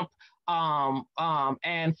Trump, and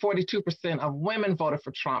 42% of women voted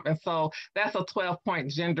for Trump. And so that's a 12-point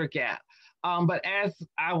gender gap. But I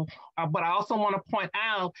also want to point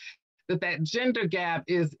out that gender gap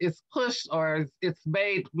is pushed, or it's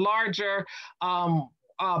made larger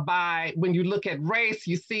by, when you look at race,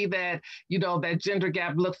 you see that, that gender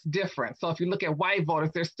gap looks different. So if you look at white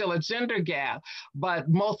voters, there's still a gender gap, but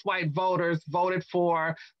most white voters voted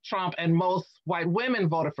for Trump and most white women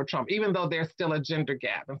voted for Trump, even though there's still a gender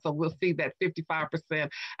gap. And so we'll see that 55%,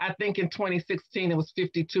 I think in 2016, it was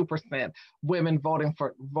 52% women voting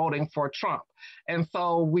for Trump. And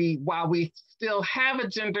so while we still have a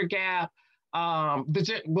gender gap,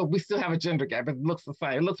 we still have a gender gap. It looks the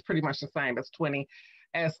same. It looks pretty much the same as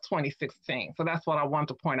 2016. So that's what I want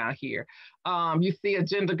to point out here. You see a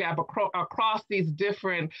gender gap across these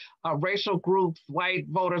different racial groups: white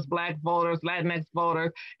voters, Black voters, Latinx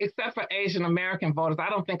voters, except for Asian American voters. I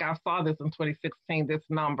don't think I saw this in 2016, this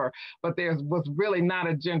number, but there was really not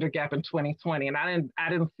a gender gap in 2020, and I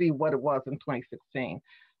didn't see what it was in 2016.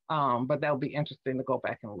 But that'll be interesting to go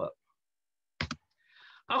back and look.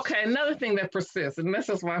 Okay, another thing that persists, and this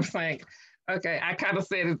is what I'm saying. Okay, I kind of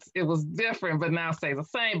said it was different, but now say the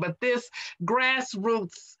same. But this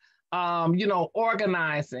grassroots,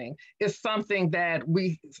 organizing is something that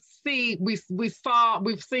we've seen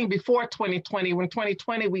before 2020. When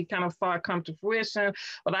 2020, we kind of saw it come to fruition.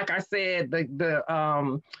 But like I said, the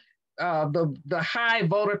high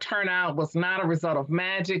voter turnout was not a result of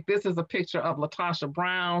magic. This is a picture of LaTosha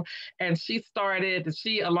Brown, and she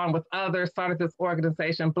along with others started this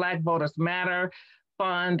organization, Black Voters Matter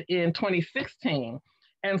Fund, in 2016.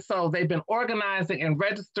 And so they've been organizing and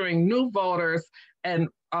registering new voters and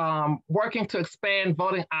working to expand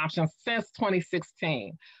voting options since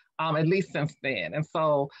 2016, at least since then. And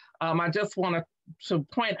so I just want to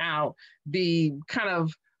point out the kind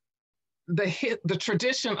of the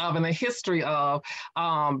tradition of and the history of,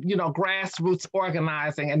 grassroots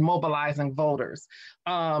organizing and mobilizing voters.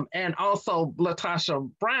 And also LaTosha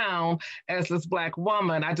Brown, as this Black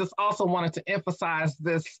woman, I just also wanted to emphasize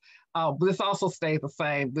this. This also stayed the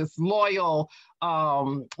same. This loyal,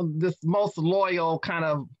 this most loyal kind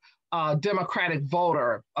of democratic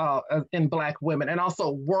voter in Black women, and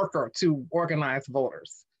also worker to organize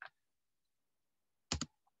voters.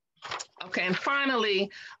 Okay, and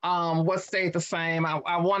finally, what stayed the same,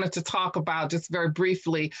 I wanted to talk about just very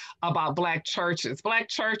briefly about Black churches. Black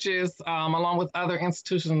churches, along with other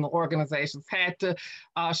institutions and organizations, had to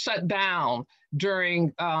shut down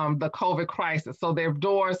during the COVID crisis. So their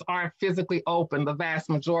doors aren't physically open, the vast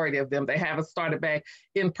majority of them. They haven't started back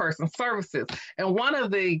in-person services. And one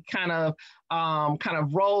of the kind of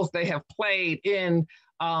roles they have played in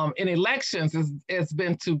elections has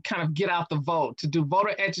been to kind of get out the vote, to do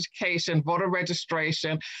voter education, voter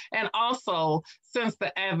registration, and also, since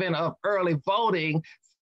the advent of early voting,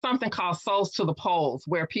 something called Souls to the Polls,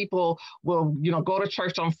 where people will, go to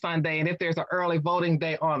church on Sunday, and if there's an early voting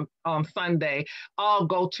day on Sunday, all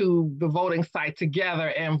go to the voting site together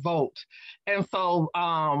and vote. And so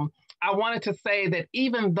I wanted to say that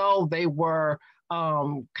even though they were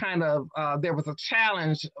there was a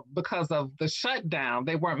challenge because of the shutdown,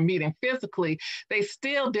 they weren't meeting physically, they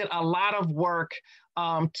still did a lot of work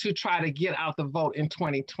to try to get out the vote in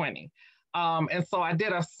 2020. And so I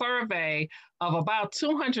did a survey of about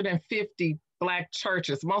 250 Black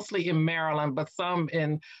churches, mostly in Maryland, but some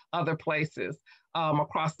in other places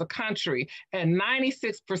across the country. And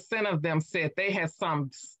 96% of them said they had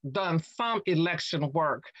done some election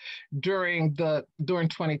work during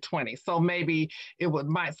 2020. So maybe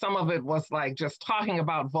some of it was like just talking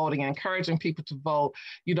about voting, encouraging people to vote,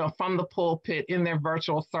 from the pulpit in their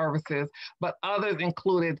virtual services, but others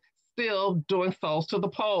included still doing Souls to the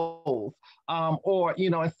Polls, or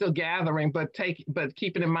and still gathering, but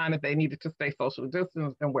keeping in mind that they needed to stay social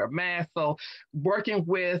distance and wear masks. So working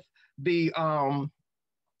with the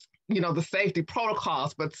the safety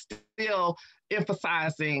protocols, but still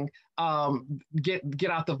emphasizing get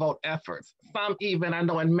out the vote efforts. Some even, I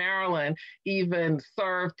know in Maryland, even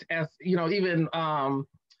served as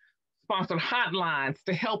sponsored hotlines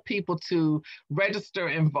to help people to register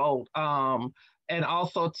and vote. And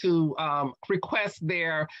also to request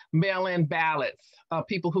their mail-in ballots,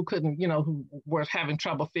 people who couldn't, who were having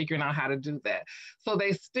trouble figuring out how to do that. So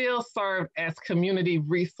they still serve as community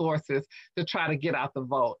resources to try to get out the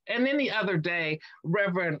vote. And then the other day,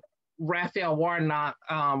 Reverend Raphael Warnock,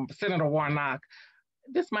 Senator Warnock,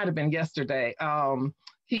 this might have been yesterday,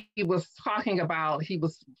 he was talking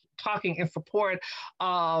in support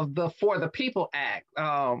of the For the People Act,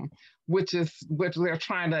 which they're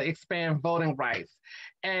trying to expand voting rights.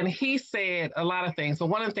 And he said a lot of things. So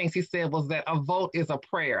one of the things he said was that a vote is a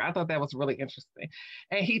prayer. I thought that was really interesting.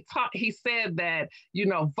 And he said that,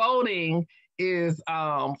 voting is,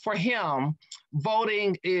 for him,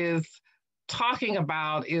 voting is talking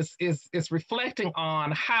about, is reflecting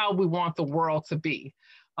on how we want the world to be.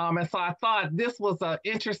 And so I thought this was an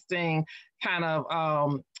interesting kind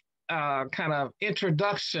of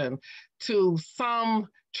introduction to some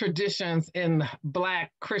traditions in Black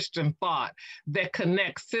Christian thought that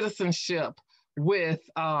connect citizenship with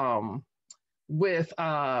voting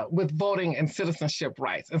and citizenship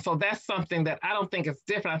rights. And so that's something that I don't think is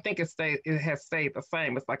different. I think it has stayed the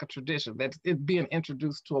same. It's like a tradition that it's being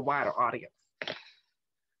introduced to a wider audience.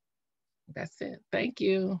 That's it. Thank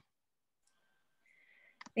you.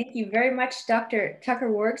 Thank you very much, Dr.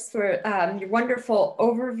 Tucker-Warkes, for your wonderful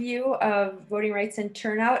overview of voting rights and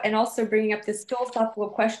turnout, and also bringing up this philosophical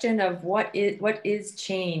question of what is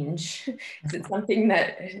change? Is it something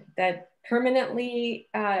that permanently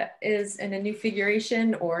is in a new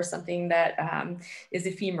figuration, or something that is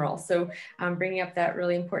ephemeral? So bringing up that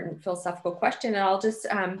really important philosophical question, and I'll just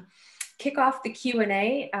kick off the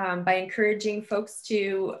Q&A by encouraging folks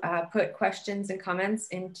to put questions and comments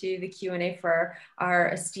into the Q&A for our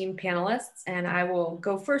esteemed panelists. And I will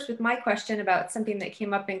go first with my question about something that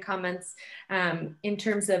came up in comments in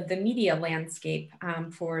terms of the media landscape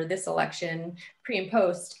for this election, pre and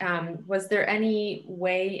post. Was there any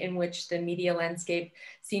way in which the media landscape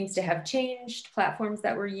seems to have changed, platforms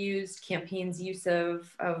that were used, campaigns' use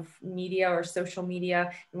of media or social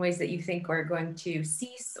media in ways that you think are going to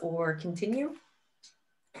cease or continue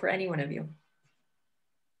for any one of you?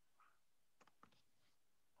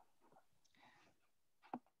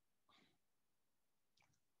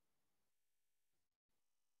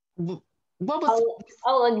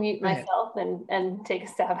 I'll unmute myself and take a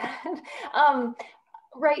stab at it.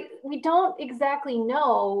 Right, we don't exactly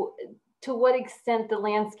know to what extent the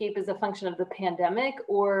landscape is a function of the pandemic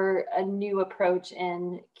or a new approach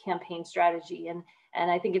in campaign strategy. And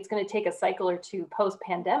I think it's going to take a cycle or two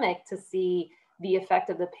post-pandemic to see the effect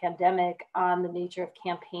of the pandemic on the nature of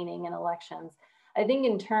campaigning and elections. I think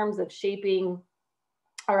in terms of shaping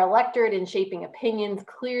our electorate and shaping opinions,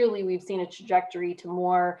 clearly we've seen a trajectory to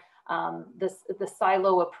more the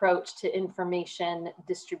silo approach to information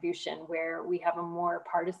distribution, where we have a more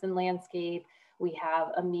partisan landscape. We have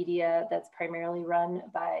a media that's primarily run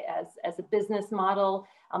by as a business model,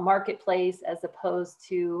 a marketplace, as opposed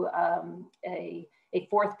to a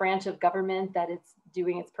fourth branch of government that it's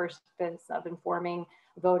doing its purpose of informing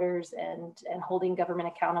voters and holding government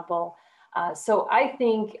accountable. So I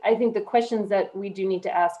think the questions that we do need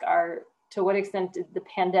to ask are, to what extent did the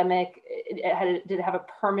pandemic, did it have a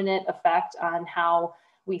permanent effect on how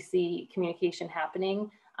we see communication happening?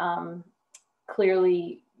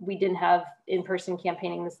 Clearly, we didn't have in-person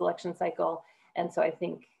campaigning this election cycle. And so I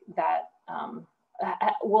think that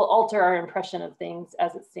will alter our impression of things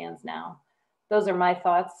as it stands now. Those are my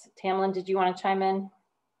thoughts. Tamlin, did you want to chime in?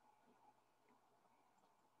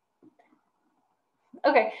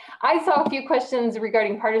 Okay, I saw a few questions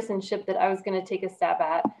regarding partisanship that I was going to take a stab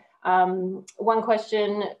at. One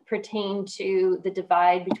question pertained to the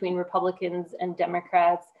divide between Republicans and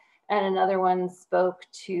Democrats, and another one spoke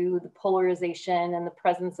to the polarization and the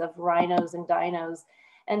presence of rhinos and dinos.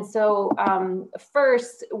 And so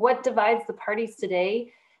first, what divides the parties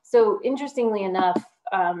today? So interestingly enough,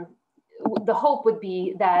 the hope would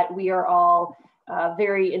be that we are all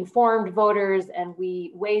very informed voters, and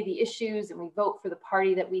we weigh the issues and we vote for the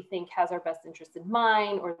party that we think has our best interest in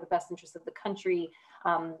mind or the best interest of the country.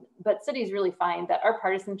 But studies really find that our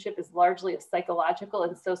partisanship is largely a psychological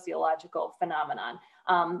and sociological phenomenon.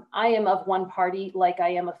 I am of one party like I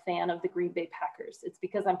am a fan of the Green Bay Packers. It's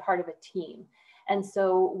because I'm part of a team. And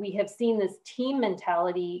so we have seen this team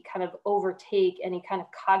mentality kind of overtake any kind of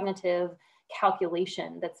cognitive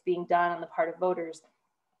calculation that's being done on the part of voters.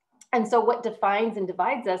 And so what defines and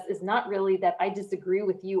divides us is not really that I disagree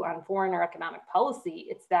with you on foreign or economic policy.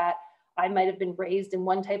 It's that I might have been raised in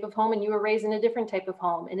one type of home and you were raised in a different type of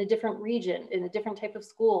home, in a different region, in a different type of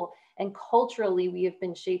school. And culturally, we have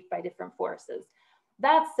been shaped by different forces.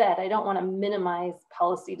 That said, I don't want to minimize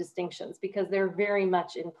policy distinctions because they're very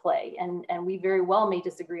much in play, and we very well may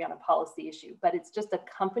disagree on a policy issue, but it's just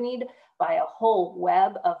accompanied by a whole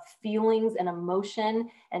web of feelings and emotion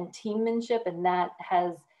and teammanship, and that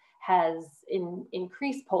has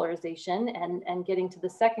increased polarization. And getting to the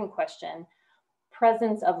second question,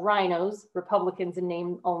 presence of rhinos, Republicans in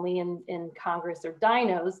name only in Congress, or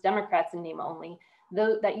dinos, Democrats in name only,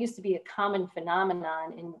 though that used to be a common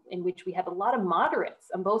phenomenon in which we had a lot of moderates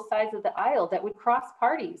on both sides of the aisle that would cross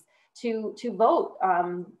parties to vote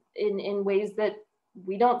in ways that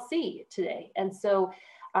we don't see today. And so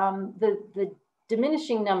the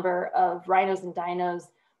diminishing number of rhinos and dinos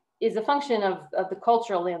is a function of the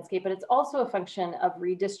cultural landscape, but it's also a function of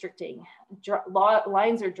redistricting.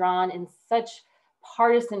 Lines are drawn in such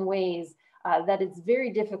partisan ways that it's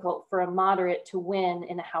very difficult for a moderate to win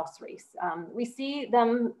in a House race. We see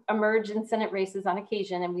them emerge in Senate races on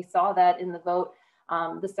occasion, and we saw that in the vote,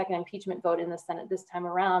 the second impeachment vote in the Senate this time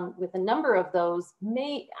around, with a number of those,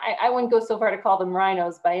 I wouldn't go so far to call them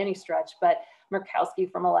rhinos by any stretch, but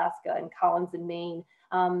Murkowski from Alaska and Collins in Maine,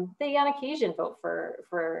 they on occasion vote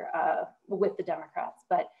with the Democrats.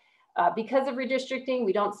 But because of redistricting,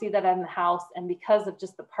 we don't see that in the House, and because of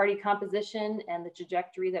just the party composition and the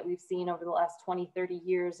trajectory that we've seen over the last 20, 30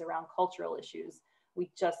 years around cultural issues, we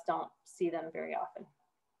just don't see them very often.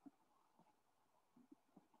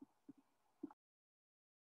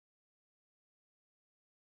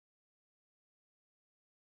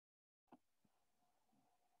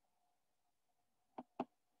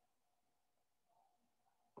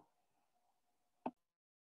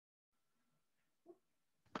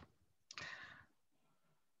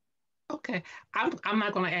 Okay, I'm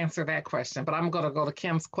not going to answer that question, but I'm going to go to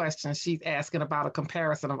Kim's question. She's asking about a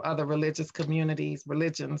comparison of other religions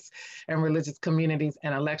and religious communities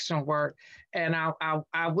and election work. And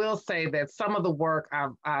I will say that some of the work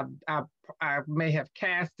I may have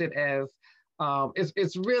casted as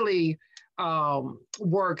it's really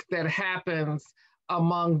work that happens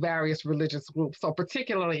among various religious groups. So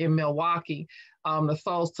particularly in Milwaukee, the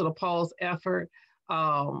Souls to the Polls effort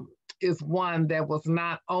is one that was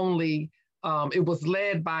not only, it was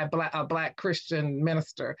led by a Black Christian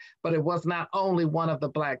minister, but it was not only one of the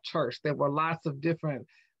Black church. There were lots of different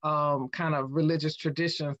kind of religious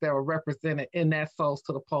traditions that were represented in that Souls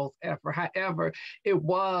to the Polls effort. However, it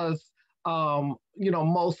was,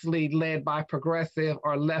 mostly led by progressive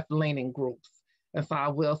or left-leaning groups. And so I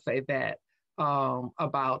will say that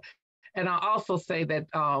about, and I also say that,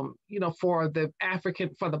 you know, for the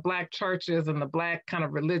Black churches and the Black kind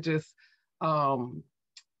of religious kind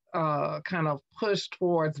of push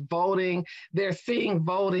towards voting, they're seeing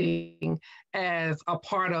voting as a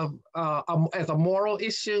part of, as a moral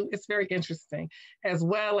issue. It's very interesting, as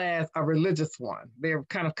well as a religious one. They're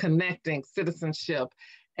kind of connecting citizenship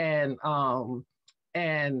and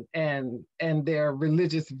their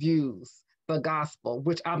religious views, the gospel,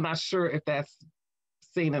 which I'm not sure if that's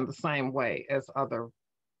seen in the same way as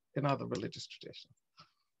in other religious traditions.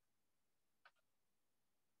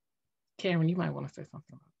 Karen, you might want to say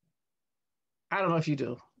something about that. I don't know if you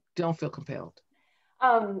do. Don't feel compelled.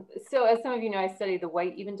 So as some of you know, I study the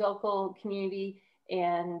white evangelical community,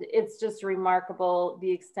 and it's just remarkable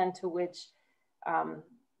the extent to which 80%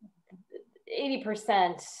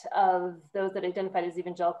 of those that identified as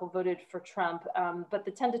evangelical voted for Trump, but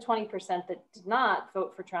the 10 to 20% that did not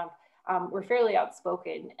vote for Trump were fairly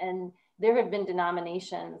outspoken. And there have been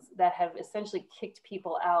denominations that have essentially kicked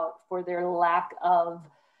people out for their lack of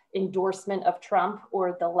endorsement of Trump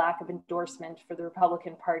or the lack of endorsement for the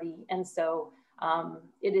Republican Party. And so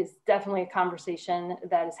it is definitely a conversation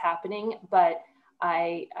that is happening, but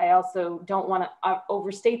I also don't want to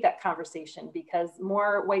overstate that conversation, because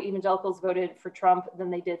more white evangelicals voted for Trump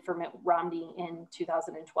than they did for Mitt Romney in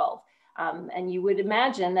 2012. And you would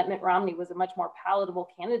imagine that Mitt Romney was a much more palatable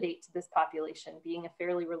candidate to this population, being a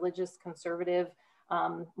fairly religious, conservative,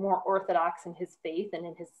 more orthodox in his faith and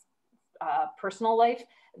in his personal life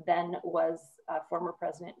than was former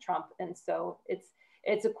President Trump. And so it's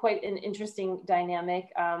quite an interesting dynamic,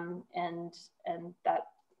 and that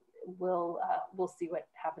we'll see what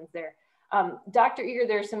happens there. Dr. Eager,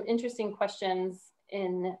 there's some interesting questions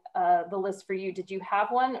in the list for you. Did you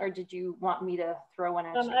have one, or did you want me to throw one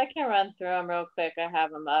at you? I can run through them real quick. I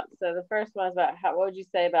have them up. So the first one is about what would you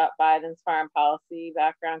say about Biden's foreign policy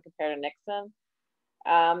background compared to Nixon?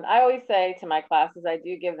 I always say to my classes, I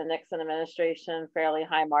do give the Nixon administration fairly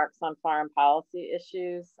high marks on foreign policy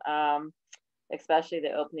issues, especially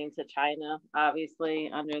the opening to China, obviously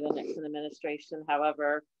under the Nixon administration.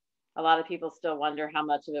 However, a lot of people still wonder how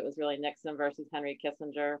much of it was really Nixon versus Henry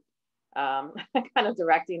Kissinger kind of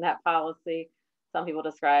directing that policy. Some people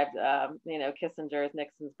described, you know, Kissinger as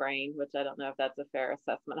Nixon's brain, which I don't know if that's a fair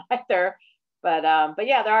assessment either. But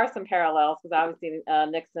yeah, there are some parallels, because obviously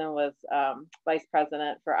Nixon was vice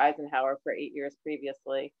president for Eisenhower for 8 years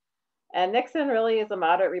previously. And Nixon really is a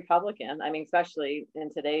moderate Republican. I mean, especially in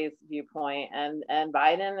today's viewpoint. And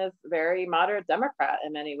Biden is very moderate Democrat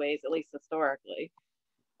in many ways, at least historically.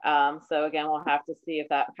 So again, we'll have to see if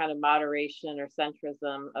that kind of moderation or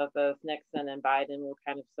centrism of both Nixon and Biden will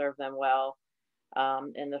kind of serve them well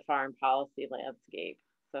in the foreign policy landscape.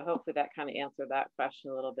 So hopefully that kind of answered that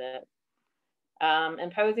question a little bit.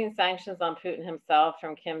 Imposing sanctions on Putin himself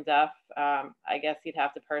from Kim Duff, I guess he'd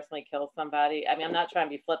have to personally kill somebody. I mean, I'm not trying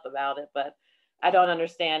to be flip about it, but I don't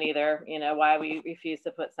understand either, you know, why we refuse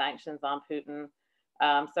to put sanctions on Putin.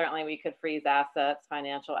 Certainly we could freeze assets,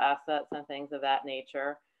 financial assets, and things of that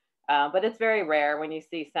nature. But it's very rare when you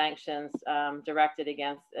see sanctions directed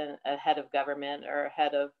against a head of government or a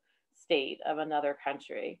head of state of another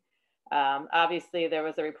country. Obviously, there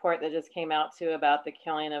was a report that just came out too about the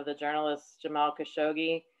killing of the journalist Jamal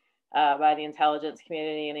Khashoggi by the intelligence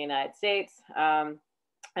community in the United States. And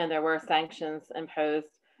there were sanctions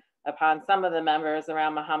imposed upon some of the members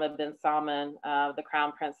around Mohammed bin Salman, the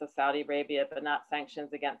Crown Prince of Saudi Arabia, but not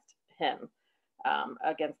sanctions against him,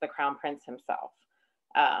 against the Crown Prince himself.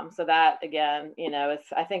 So that, again, you know,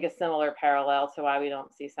 it's, I think, a similar parallel to why we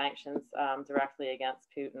don't see sanctions directly against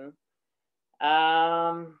Putin.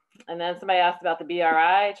 And then somebody asked about the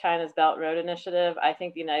BRI, China's Belt Road Initiative. I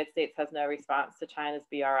think the United States has no response to China's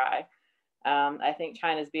BRI. I think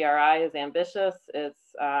China's BRI is ambitious,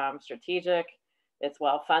 it's strategic, it's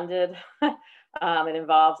well-funded. It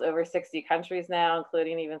involves over 60 countries now,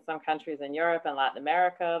 including even some countries in Europe and Latin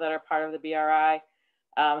America that are part of the BRI.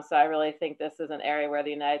 So I really think this is an area where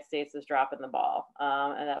the United States is dropping the ball,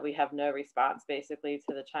 and that we have no response basically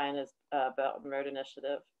to the China's Belt and Road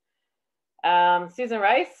Initiative. Susan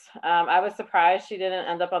Rice, I was surprised she didn't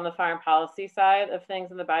end up on the foreign policy side of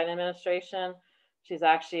things in the Biden administration. She's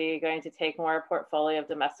actually going to take more a portfolio of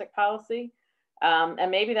domestic policy.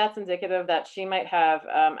 And maybe that's indicative that she might have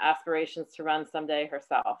aspirations to run someday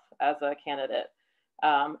herself as a candidate,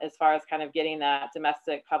 as far as kind of getting that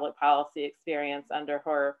domestic public policy experience under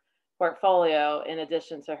her portfolio, in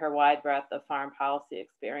addition to her wide breadth of foreign policy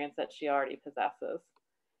experience that she already possesses.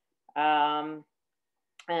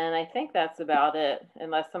 And I think that's about it,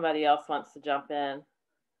 unless somebody else wants to jump in.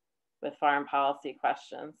 with foreign policy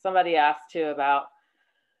questions. Somebody asked too about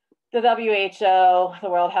the WHO, the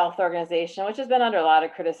World Health Organization, which has been under a lot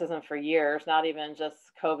of criticism for years, not even just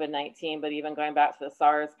COVID-19, but even going back to the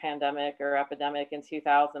SARS pandemic or epidemic in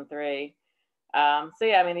 2003. So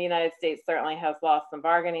yeah, I mean, the United States certainly has lost some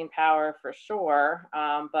bargaining power for sure,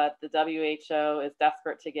 but the WHO is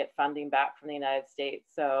desperate to get funding back from the United States.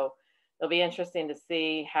 So it'll be interesting to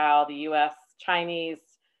see how the US-Chinese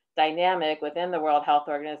dynamic within the World Health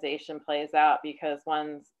Organization plays out, because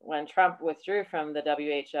when Trump withdrew from the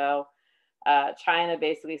WHO, China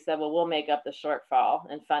basically said, well, we'll make up the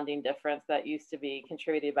shortfall in funding difference that used to be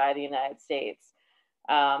contributed by the United States.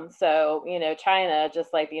 So, you know, China,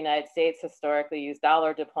 just like the United States historically used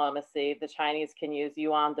dollar diplomacy, the Chinese can use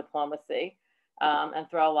yuan diplomacy and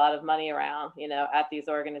throw a lot of money around, you know, at these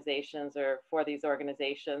organizations or for these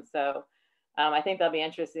organizations. So I think that'll be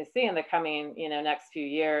interesting to see in the coming, you know, next few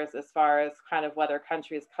years, as far as kind of whether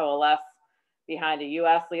countries coalesce behind a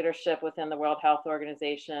US leadership within the World Health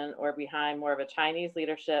Organization or behind more of a Chinese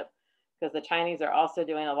leadership, because the Chinese are also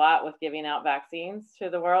doing a lot with giving out vaccines to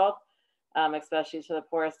the world, especially to the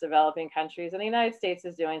poorest developing countries. And the United States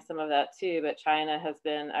is doing some of that too, but China has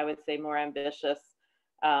been, I would say, more ambitious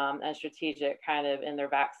and strategic kind of in their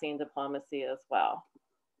vaccine diplomacy as well.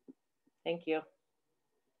 Thank you.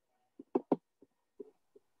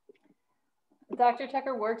 Dr.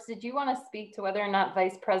 Tucker-Works, did you want to speak to whether or not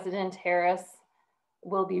Vice President Harris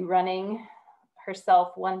will be running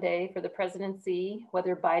herself one day for the presidency,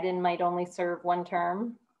 whether Biden might only serve one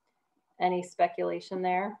term? Any speculation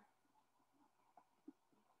there?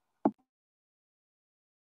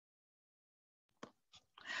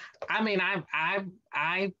 I mean, I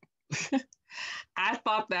I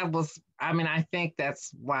thought that was, I mean, I think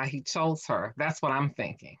that's why he chose her. That's what I'm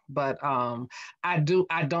thinking. But I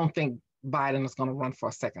don't think Biden is going to run for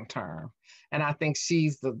a second term. And I think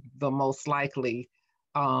she's the most likely,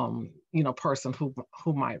 you know, person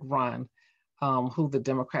who might run, who the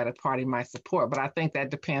Democratic Party might support. But I think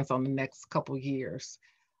that depends on the next couple of years.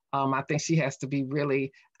 I think she has to be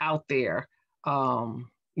really out there,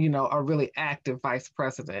 you know, a really active vice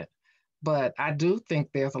president. But I do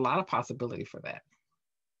think there's a lot of possibility for that.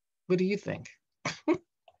 What do you think?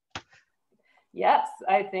 Yes,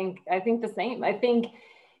 I think the same. I think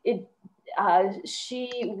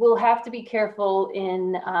she will have to be careful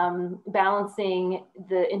in balancing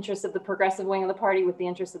the interests of the progressive wing of the party with the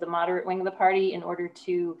interests of the moderate wing of the party in order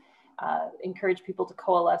to encourage people to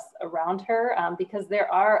coalesce around her, because there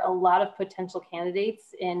are a lot of potential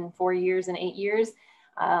candidates in 4 years and 8 years.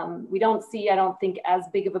 We don't see, I don't think, as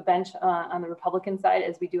big of a bench on the Republican side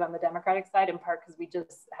as we do on the Democratic side, in part because we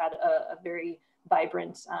just had a very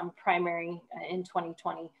vibrant primary in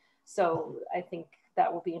 2020. So I think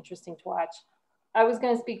that will be interesting to watch. I was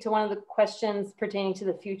going to speak to one of the questions pertaining to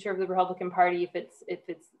the future of the Republican Party, if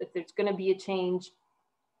there's going to be a change.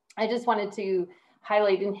 I just wanted to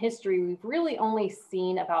highlight, in history, we've really only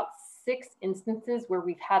seen about 6 instances where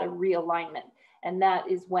we've had a realignment. And that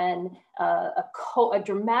is when a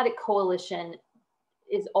dramatic coalition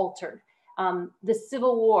is altered. The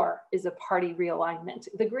Civil War is a party realignment.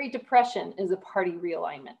 The Great Depression is a party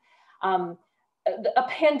realignment. A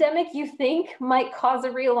pandemic, you think, might cause a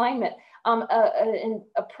realignment.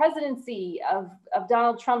 A presidency of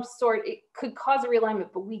Donald Trump's sort, it could cause a realignment,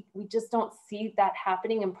 but we just don't see that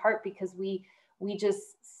happening, in part because we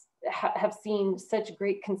just have seen such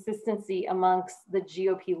great consistency amongst the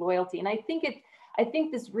GOP loyalty. And I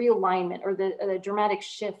think this realignment or the dramatic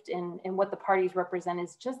shift in what the parties represent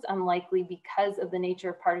is just unlikely because of the nature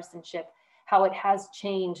of partisanship, how it has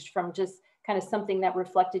changed from just kind of something that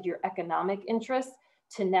reflected your economic interests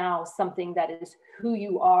to now something that is who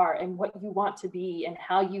you are and what you want to be and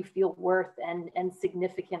how you feel worth and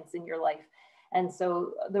significance in your life. And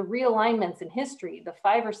so the realignments in history, the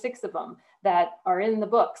 5 or 6 of them that are in the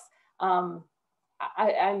books, I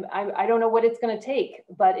don't know what it's going to take,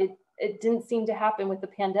 but it didn't seem to happen with the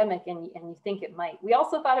pandemic, and you think it might. We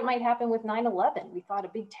also thought it might happen with 9/11. We thought a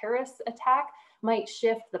big terrorist attack might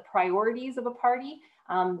shift the priorities of a party.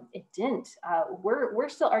 It didn't. We're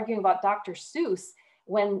still arguing about Dr. Seuss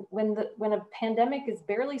when a pandemic is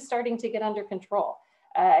barely starting to get under control.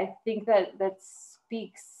 I think that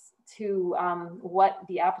speaks to what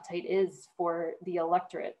the appetite is for the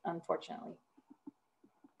electorate, unfortunately.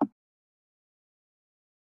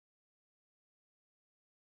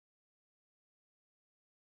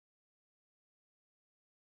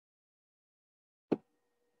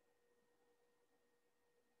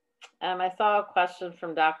 I saw a question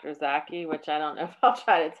from Dr. Zaki, which I don't know if I'll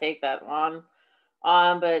try to take that on.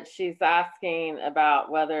 But she's asking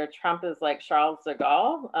about whether Trump is like Charles de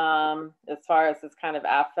Gaulle, as far as his kind of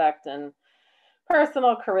affect and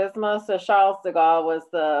personal charisma. So Charles de Gaulle was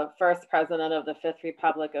the first president of the Fifth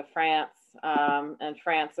Republic of France. And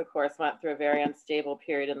France, of course, went through a very unstable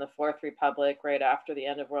period in the Fourth Republic right after the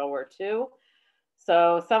end of World War II.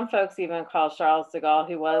 So some folks even call Charles de Gaulle,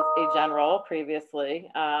 who was a general previously,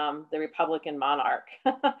 the Republican monarch.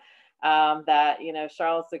 That, you know,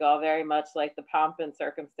 Charles de Gaulle, very much like the pomp and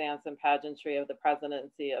circumstance and pageantry of the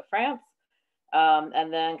presidency of France.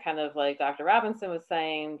 And then kind of like Dr. Robinson was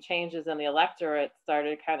saying, changes in the electorate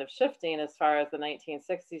started kind of shifting as far as the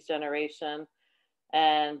 1960s generation.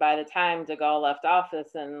 And by the time de Gaulle left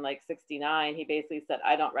office in like 69, he basically said,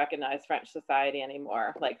 I don't recognize French society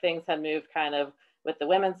anymore. Like things had moved kind of with the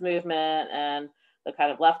women's movement and the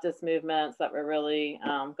kind of leftist movements that were really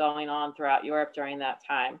going on throughout Europe during that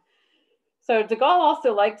time. So de Gaulle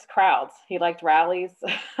also liked crowds. He liked rallies.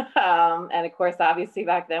 And of course, obviously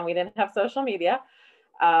back then we didn't have social media,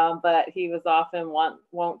 but he was often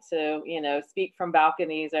wont to, you know, speak from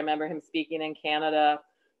balconies. I remember him speaking in Canada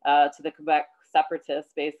to the Quebec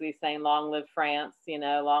separatists, basically saying, long live France, you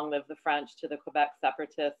know, long live the French, to the Quebec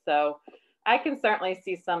separatists. So I can certainly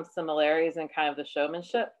see some similarities in kind of the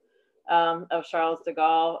showmanship of Charles de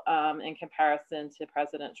Gaulle in comparison to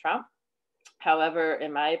President Trump. However,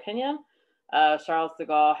 in my opinion, Charles de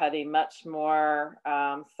Gaulle had a much more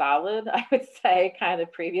solid, I would say, kind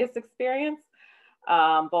of previous experience,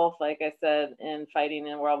 both, like I said, in fighting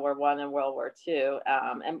in World War I and World War II.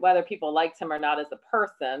 And whether people liked him or not as a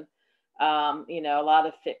person, you know, a lot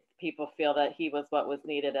of people feel that he was what was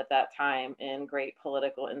needed at that time in great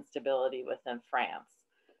political instability within France.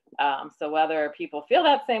 So whether people feel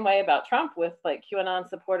that same way about Trump with like QAnon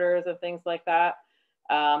supporters and things like that,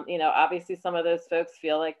 you know, obviously some of those folks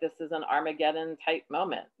feel like this is an Armageddon type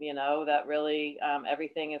moment, you know, that really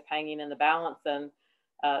everything is hanging in the balance, and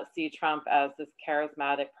see Trump as this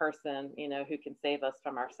charismatic person, you know, who can save us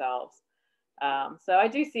from ourselves. So I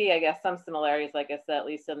do see, I guess, some similarities, like I said, at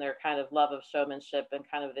least in their kind of love of showmanship and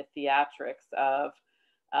kind of the theatrics of,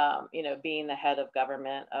 you know, being the head of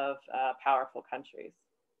government of powerful countries.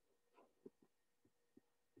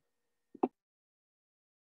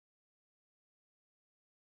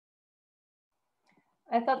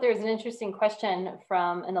 I thought there was an interesting question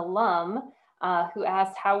from an alum who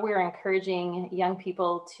asked how we're encouraging young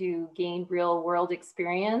people to gain real world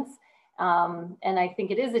experience. And I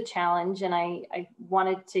think it is a challenge, and I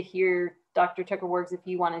wanted to hear Dr. Tucker-Wargs if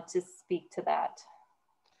you wanted to speak to that.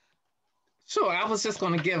 Sure, I was just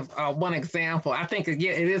going to give one example. I think,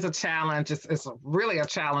 yeah, it is a challenge. It's really a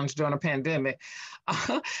challenge during a pandemic,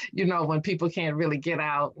 you know, when people can't really get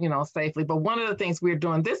out, you know, safely. But one of the things we're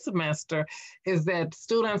doing this semester is that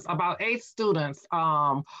students, about 8 students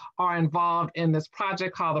are involved in this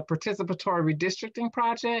project called the Participatory Redistricting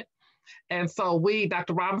Project. And so we,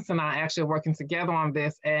 Dr. Robinson and I, actually are working together on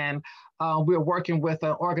this, and we're working with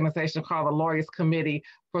an organization called the Lawyers Committee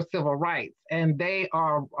for Civil Rights. And they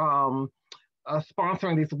are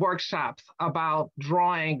sponsoring these workshops about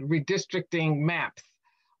drawing redistricting maps.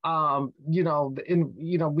 You know,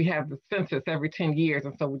 we have the census every 10 years,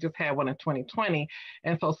 and so we just had one in 2020.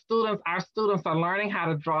 And so our students are learning how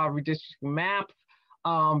to draw redistricting maps.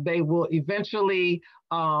 They will eventually,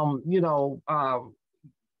 you know,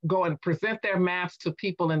 go and present their maps to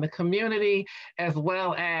people in the community, as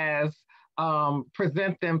well as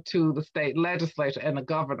present them to the state legislature and the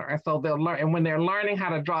governor. And so they'll learn, and when they're learning how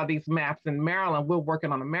to draw these maps in Maryland, we're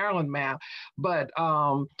working on a Maryland map, but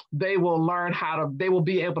they will learn they will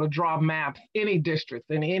be able to draw maps in any district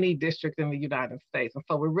in the United States. And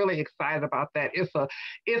so we're really excited about that.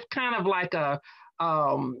 It's kind of like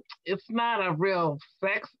it's not a real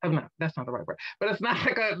no, that's not the right word, but it's not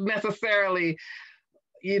like a necessarily,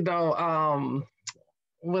 you know,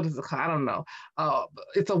 what is it called? I don't know.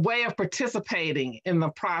 It's a way of participating in the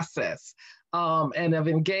process and of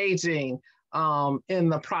engaging in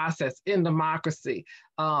the process, in democracy,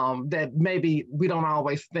 that maybe we don't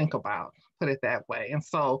always think about, put it that way. And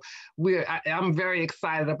so I'm very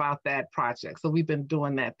excited about that project. So we've been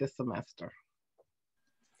doing that this semester.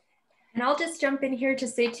 And I'll just jump in here to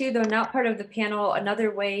say too, though not part of the panel,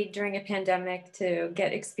 another way during a pandemic to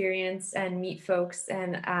get experience and meet folks,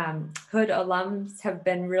 and Hood alums have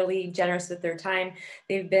been really generous with their time.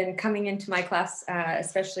 They've been coming into my class,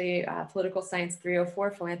 especially Political Science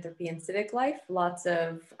 304, Philanthropy and Civic Life. Lots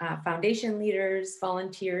of foundation leaders,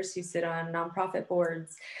 volunteers who sit on nonprofit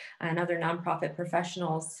boards, and other nonprofit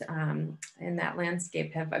professionals in that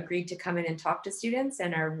landscape have agreed to come in and talk to students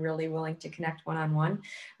and are really willing to connect one-on-one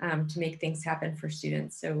to make things happen for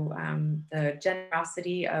students. So the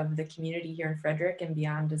generosity of the community here in Frederick and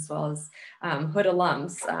beyond, as well as Hood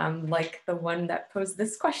alums, like the one that posed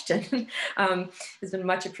this question, has been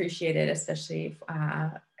much appreciated, especially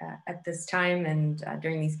at this time and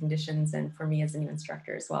during these conditions, and for me as a new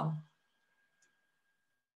instructor as well.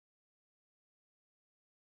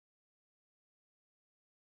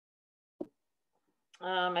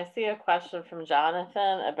 I see a question from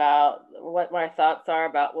Jonathan about what my thoughts are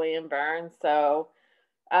about William Burns. So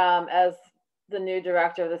as the new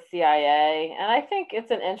director of the CIA, and I think it's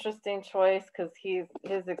an interesting choice because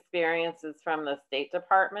his experience is from the State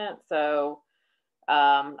Department. So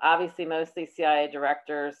obviously mostly CIA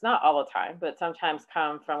directors, not all the time, but sometimes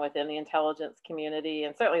come from within the intelligence community.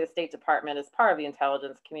 And certainly the State Department is part of the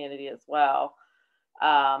intelligence community as well.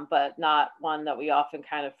 But not one that we often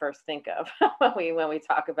kind of first think of when we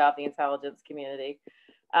talk about the intelligence community.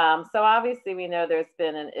 So obviously we know there's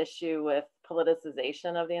been an issue with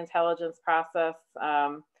politicization of the intelligence process,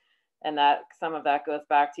 and that some of that goes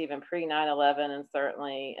back to even pre 9/11 and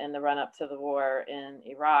certainly in the run up to the war in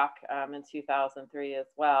Iraq in 2003 as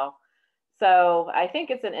well. So I think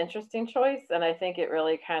it's an interesting choice, and I think it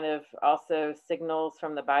really kind of also signals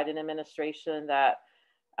from the Biden administration that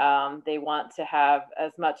they want to have,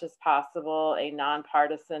 as much as possible, a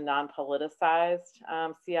nonpartisan, non-politicized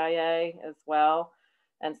CIA as well.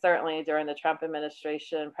 And certainly during the Trump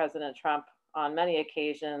administration, President Trump, on many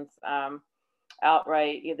occasions,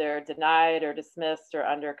 outright either denied or dismissed or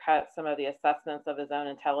undercut some of the assessments of his own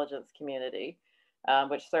intelligence community,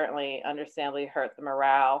 which certainly understandably hurt the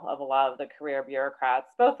morale of a lot of the career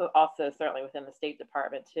bureaucrats, both also certainly within the State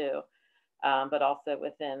Department too. But also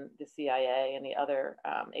within the CIA and the other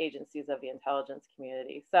agencies of the intelligence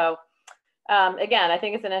community. So again, I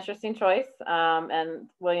think it's an interesting choice. And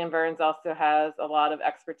William Burns also has a lot of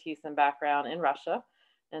expertise and background in Russia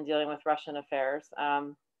and dealing with Russian affairs.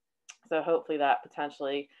 So hopefully that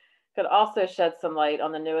potentially could also shed some light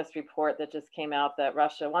on the newest report that just came out that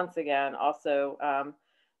Russia, once again, also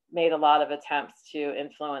made a lot of attempts to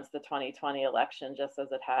influence the 2020 election, just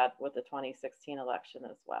as it had with the 2016 election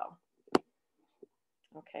as well.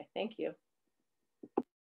 Okay, thank you.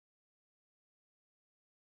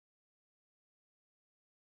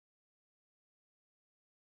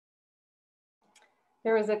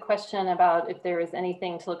 There was a question about if there is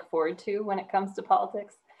anything to look forward to when it comes to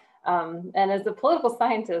politics. And as a political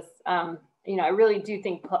scientist, you know, I really do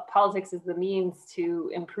think politics is the means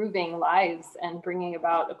to improving lives and bringing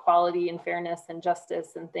about equality and fairness and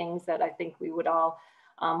justice and things that I think we would all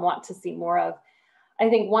want to see more of. I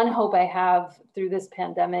think one hope I have through this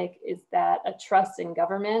pandemic is that a trust in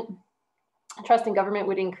government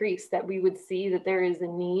would increase, that we would see that there is a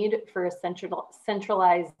need for a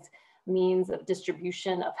centralized means of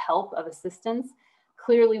distribution of help, of assistance.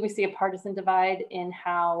 Clearly, we see a partisan divide in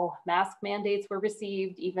how mask mandates were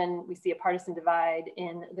received. Even we see a partisan divide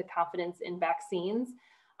in the confidence in vaccines.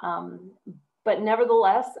 But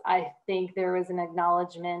nevertheless, I think there is an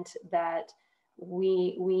acknowledgement that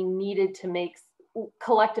we needed to make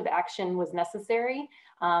collective action was necessary.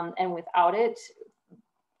 And without it,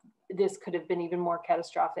 this could have been even more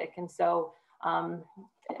catastrophic. And so am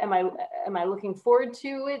I looking forward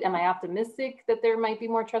to it? Am I optimistic that there might be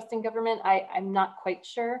more trust in government? I'm not quite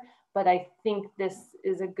sure, but I think this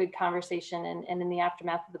is a good conversation. And in the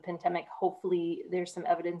aftermath of the pandemic, hopefully there's some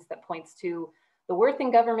evidence that points to the worth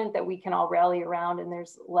in government that we can all rally around, and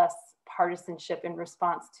there's less partisanship in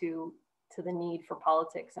response to the need for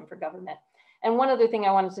politics and for government. And one other thing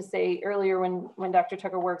I wanted to say earlier when Dr.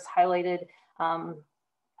 Tucker Works highlighted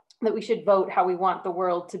that we should vote how we want the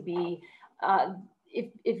world to be.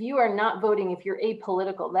 If you are not voting, if you're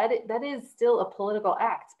apolitical, that is still a political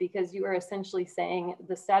act, because you are essentially saying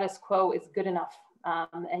the status quo is good enough,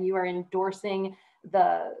 and you are endorsing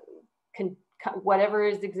whatever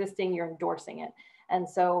is existing, you're endorsing it. And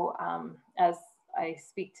so as I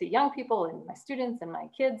speak to young people and my students and my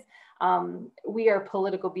kids, we are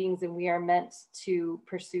political beings and we are meant to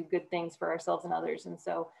pursue good things for ourselves and others. And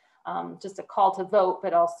so just a call to vote,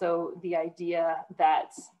 but also the idea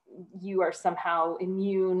that you are somehow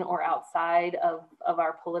immune or outside of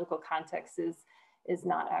our political context is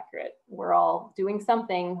not accurate. We're all doing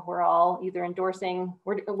something. We're all either endorsing,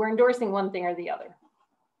 we're endorsing one thing or the other.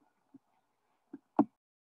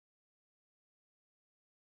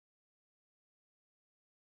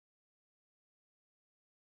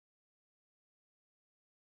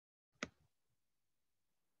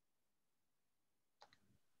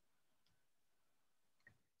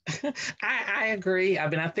 I agree. I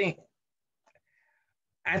mean, I think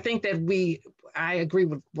that I agree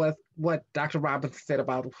with what Dr. Robinson said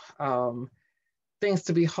about things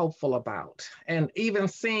to be hopeful about. And even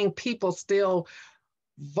seeing people still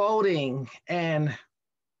voting and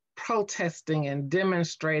protesting and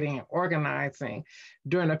demonstrating and organizing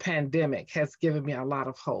during a pandemic has given me a lot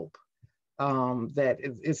of hope that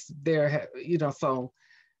it's there, you know, so,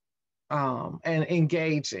 and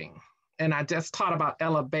engaging. And I just taught about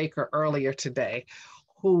Ella Baker earlier today,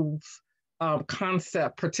 whose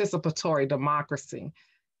concept, participatory democracy,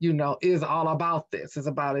 you know, is all about this.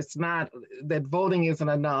 It's not that voting isn't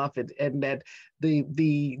enough, and that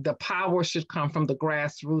the power should come from the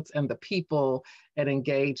grassroots and the people and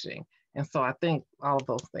engaging. And so I think all of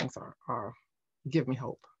those things are give me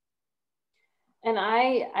hope. And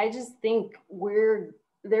I just think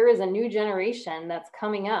there is a new generation that's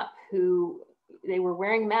coming up who they were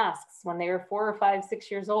wearing masks when they were 4 or 5, 6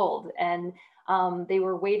 years old, and they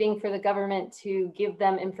were waiting for the government to give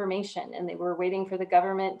them information, and they were waiting for the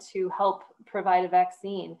government to help provide a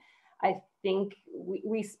vaccine. I think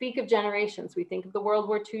we speak of generations. We think of the World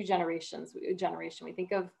War II generation. We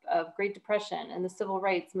think of Great Depression and the Civil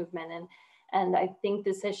Rights Movement. And I think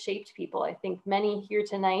this has shaped people. I think many here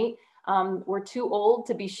tonight we're too old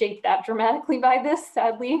to be shaped that dramatically by this.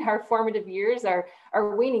 Sadly, our formative years are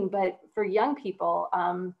waning. But for young people,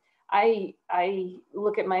 I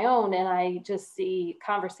look at my own and I just see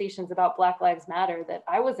conversations about Black Lives Matter that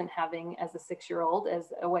I wasn't having as a 6-year-old,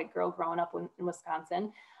 as a white girl growing up in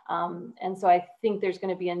Wisconsin. And so I think there's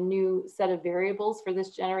going to be a new set of variables for this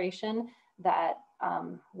generation that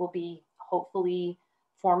will be hopefully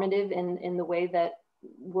formative in the way that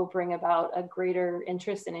will bring about a greater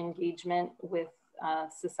interest and engagement with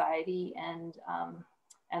society and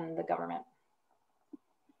the government.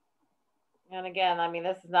 And again, I mean,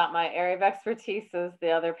 this is not my area of expertise, as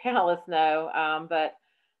the other panelists know, but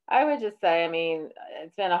I would just say, I mean,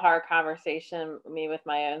 it's been a hard conversation, me with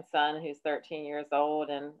my own son, who's 13 years old.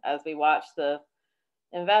 And as we watched the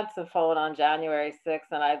events unfold on January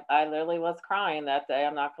 6th, and I literally was crying that day,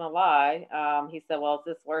 I'm not going to lie. He said, well, is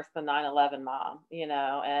this worse than 9/11, Mom? You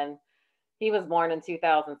know, and he was born in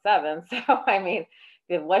 2007. So, I mean,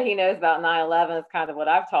 what he knows about 9/11 is kind of what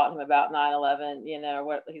I've taught him about 9/11, you know,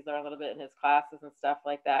 what he's learned a little bit in his classes and stuff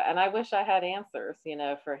like that. And I wish I had answers, you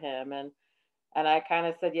know, for him. And I kind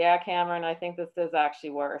of said, yeah, Cameron, I think this is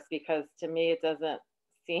actually worse, because to me, it doesn't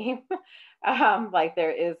seem like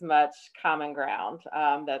there is much common ground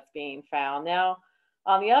that's being found. Now,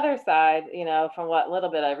 on the other side, you know, from what little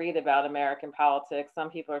bit I read about American politics, some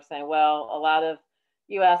people are saying, well, a lot of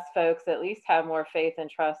US folks at least have more faith and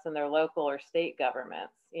trust in their local or state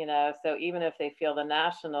governments, you know, so even if they feel the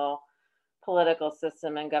national political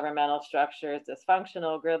system and governmental structure is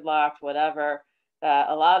dysfunctional, gridlocked, whatever, that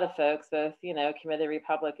a lot of folks, both, you know, committed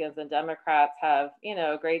Republicans and Democrats, have, you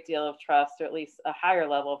know, a great deal of trust, or at least a higher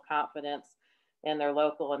level of confidence in their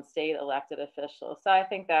local and state elected officials. So I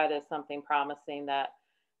think that is something promising that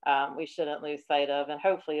we shouldn't lose sight of. And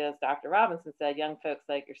hopefully, as Dr. Robinson said, young folks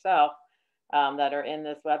like yourself that are in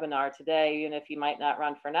this webinar today, even if you might not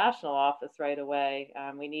run for national office right away,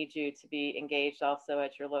 we need you to be engaged also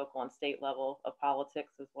at your local and state level of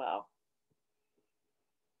politics as well.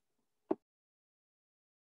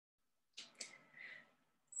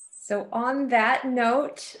 So on that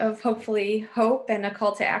note of hopefully hope and a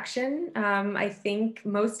call to action, I think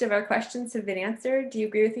most of our questions have been answered. Do you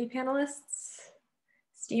agree with me, panelists,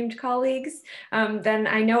 esteemed colleagues? Then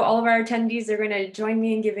I know all of our attendees are going to join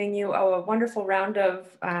me in giving you a wonderful round of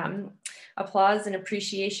applause and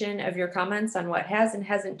appreciation of your comments on what has and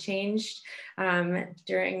hasn't changed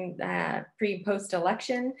during pre and post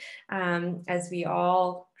election as we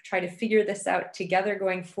all try to figure this out together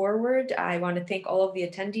going forward. I want to thank all of the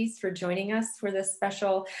attendees for joining us for this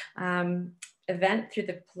special event through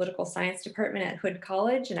the Political Science Department at Hood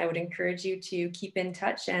College, and I would encourage you to keep in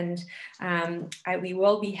touch. And we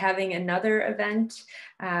will be having another event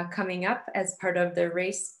coming up as part of the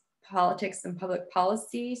Race, Politics, and Public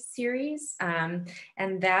Policy series,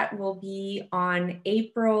 and that will be on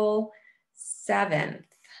April 7th.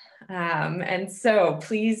 And so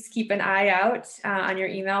please keep an eye out on your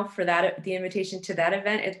email for that, the invitation to that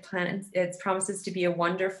event. It promises to be a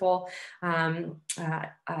wonderful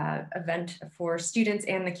event for students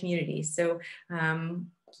and the community. So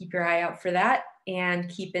keep your eye out for that and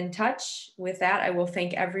keep in touch. With that, I will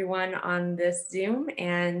thank everyone on this Zoom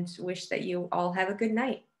and wish that you all have a good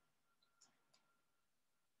night.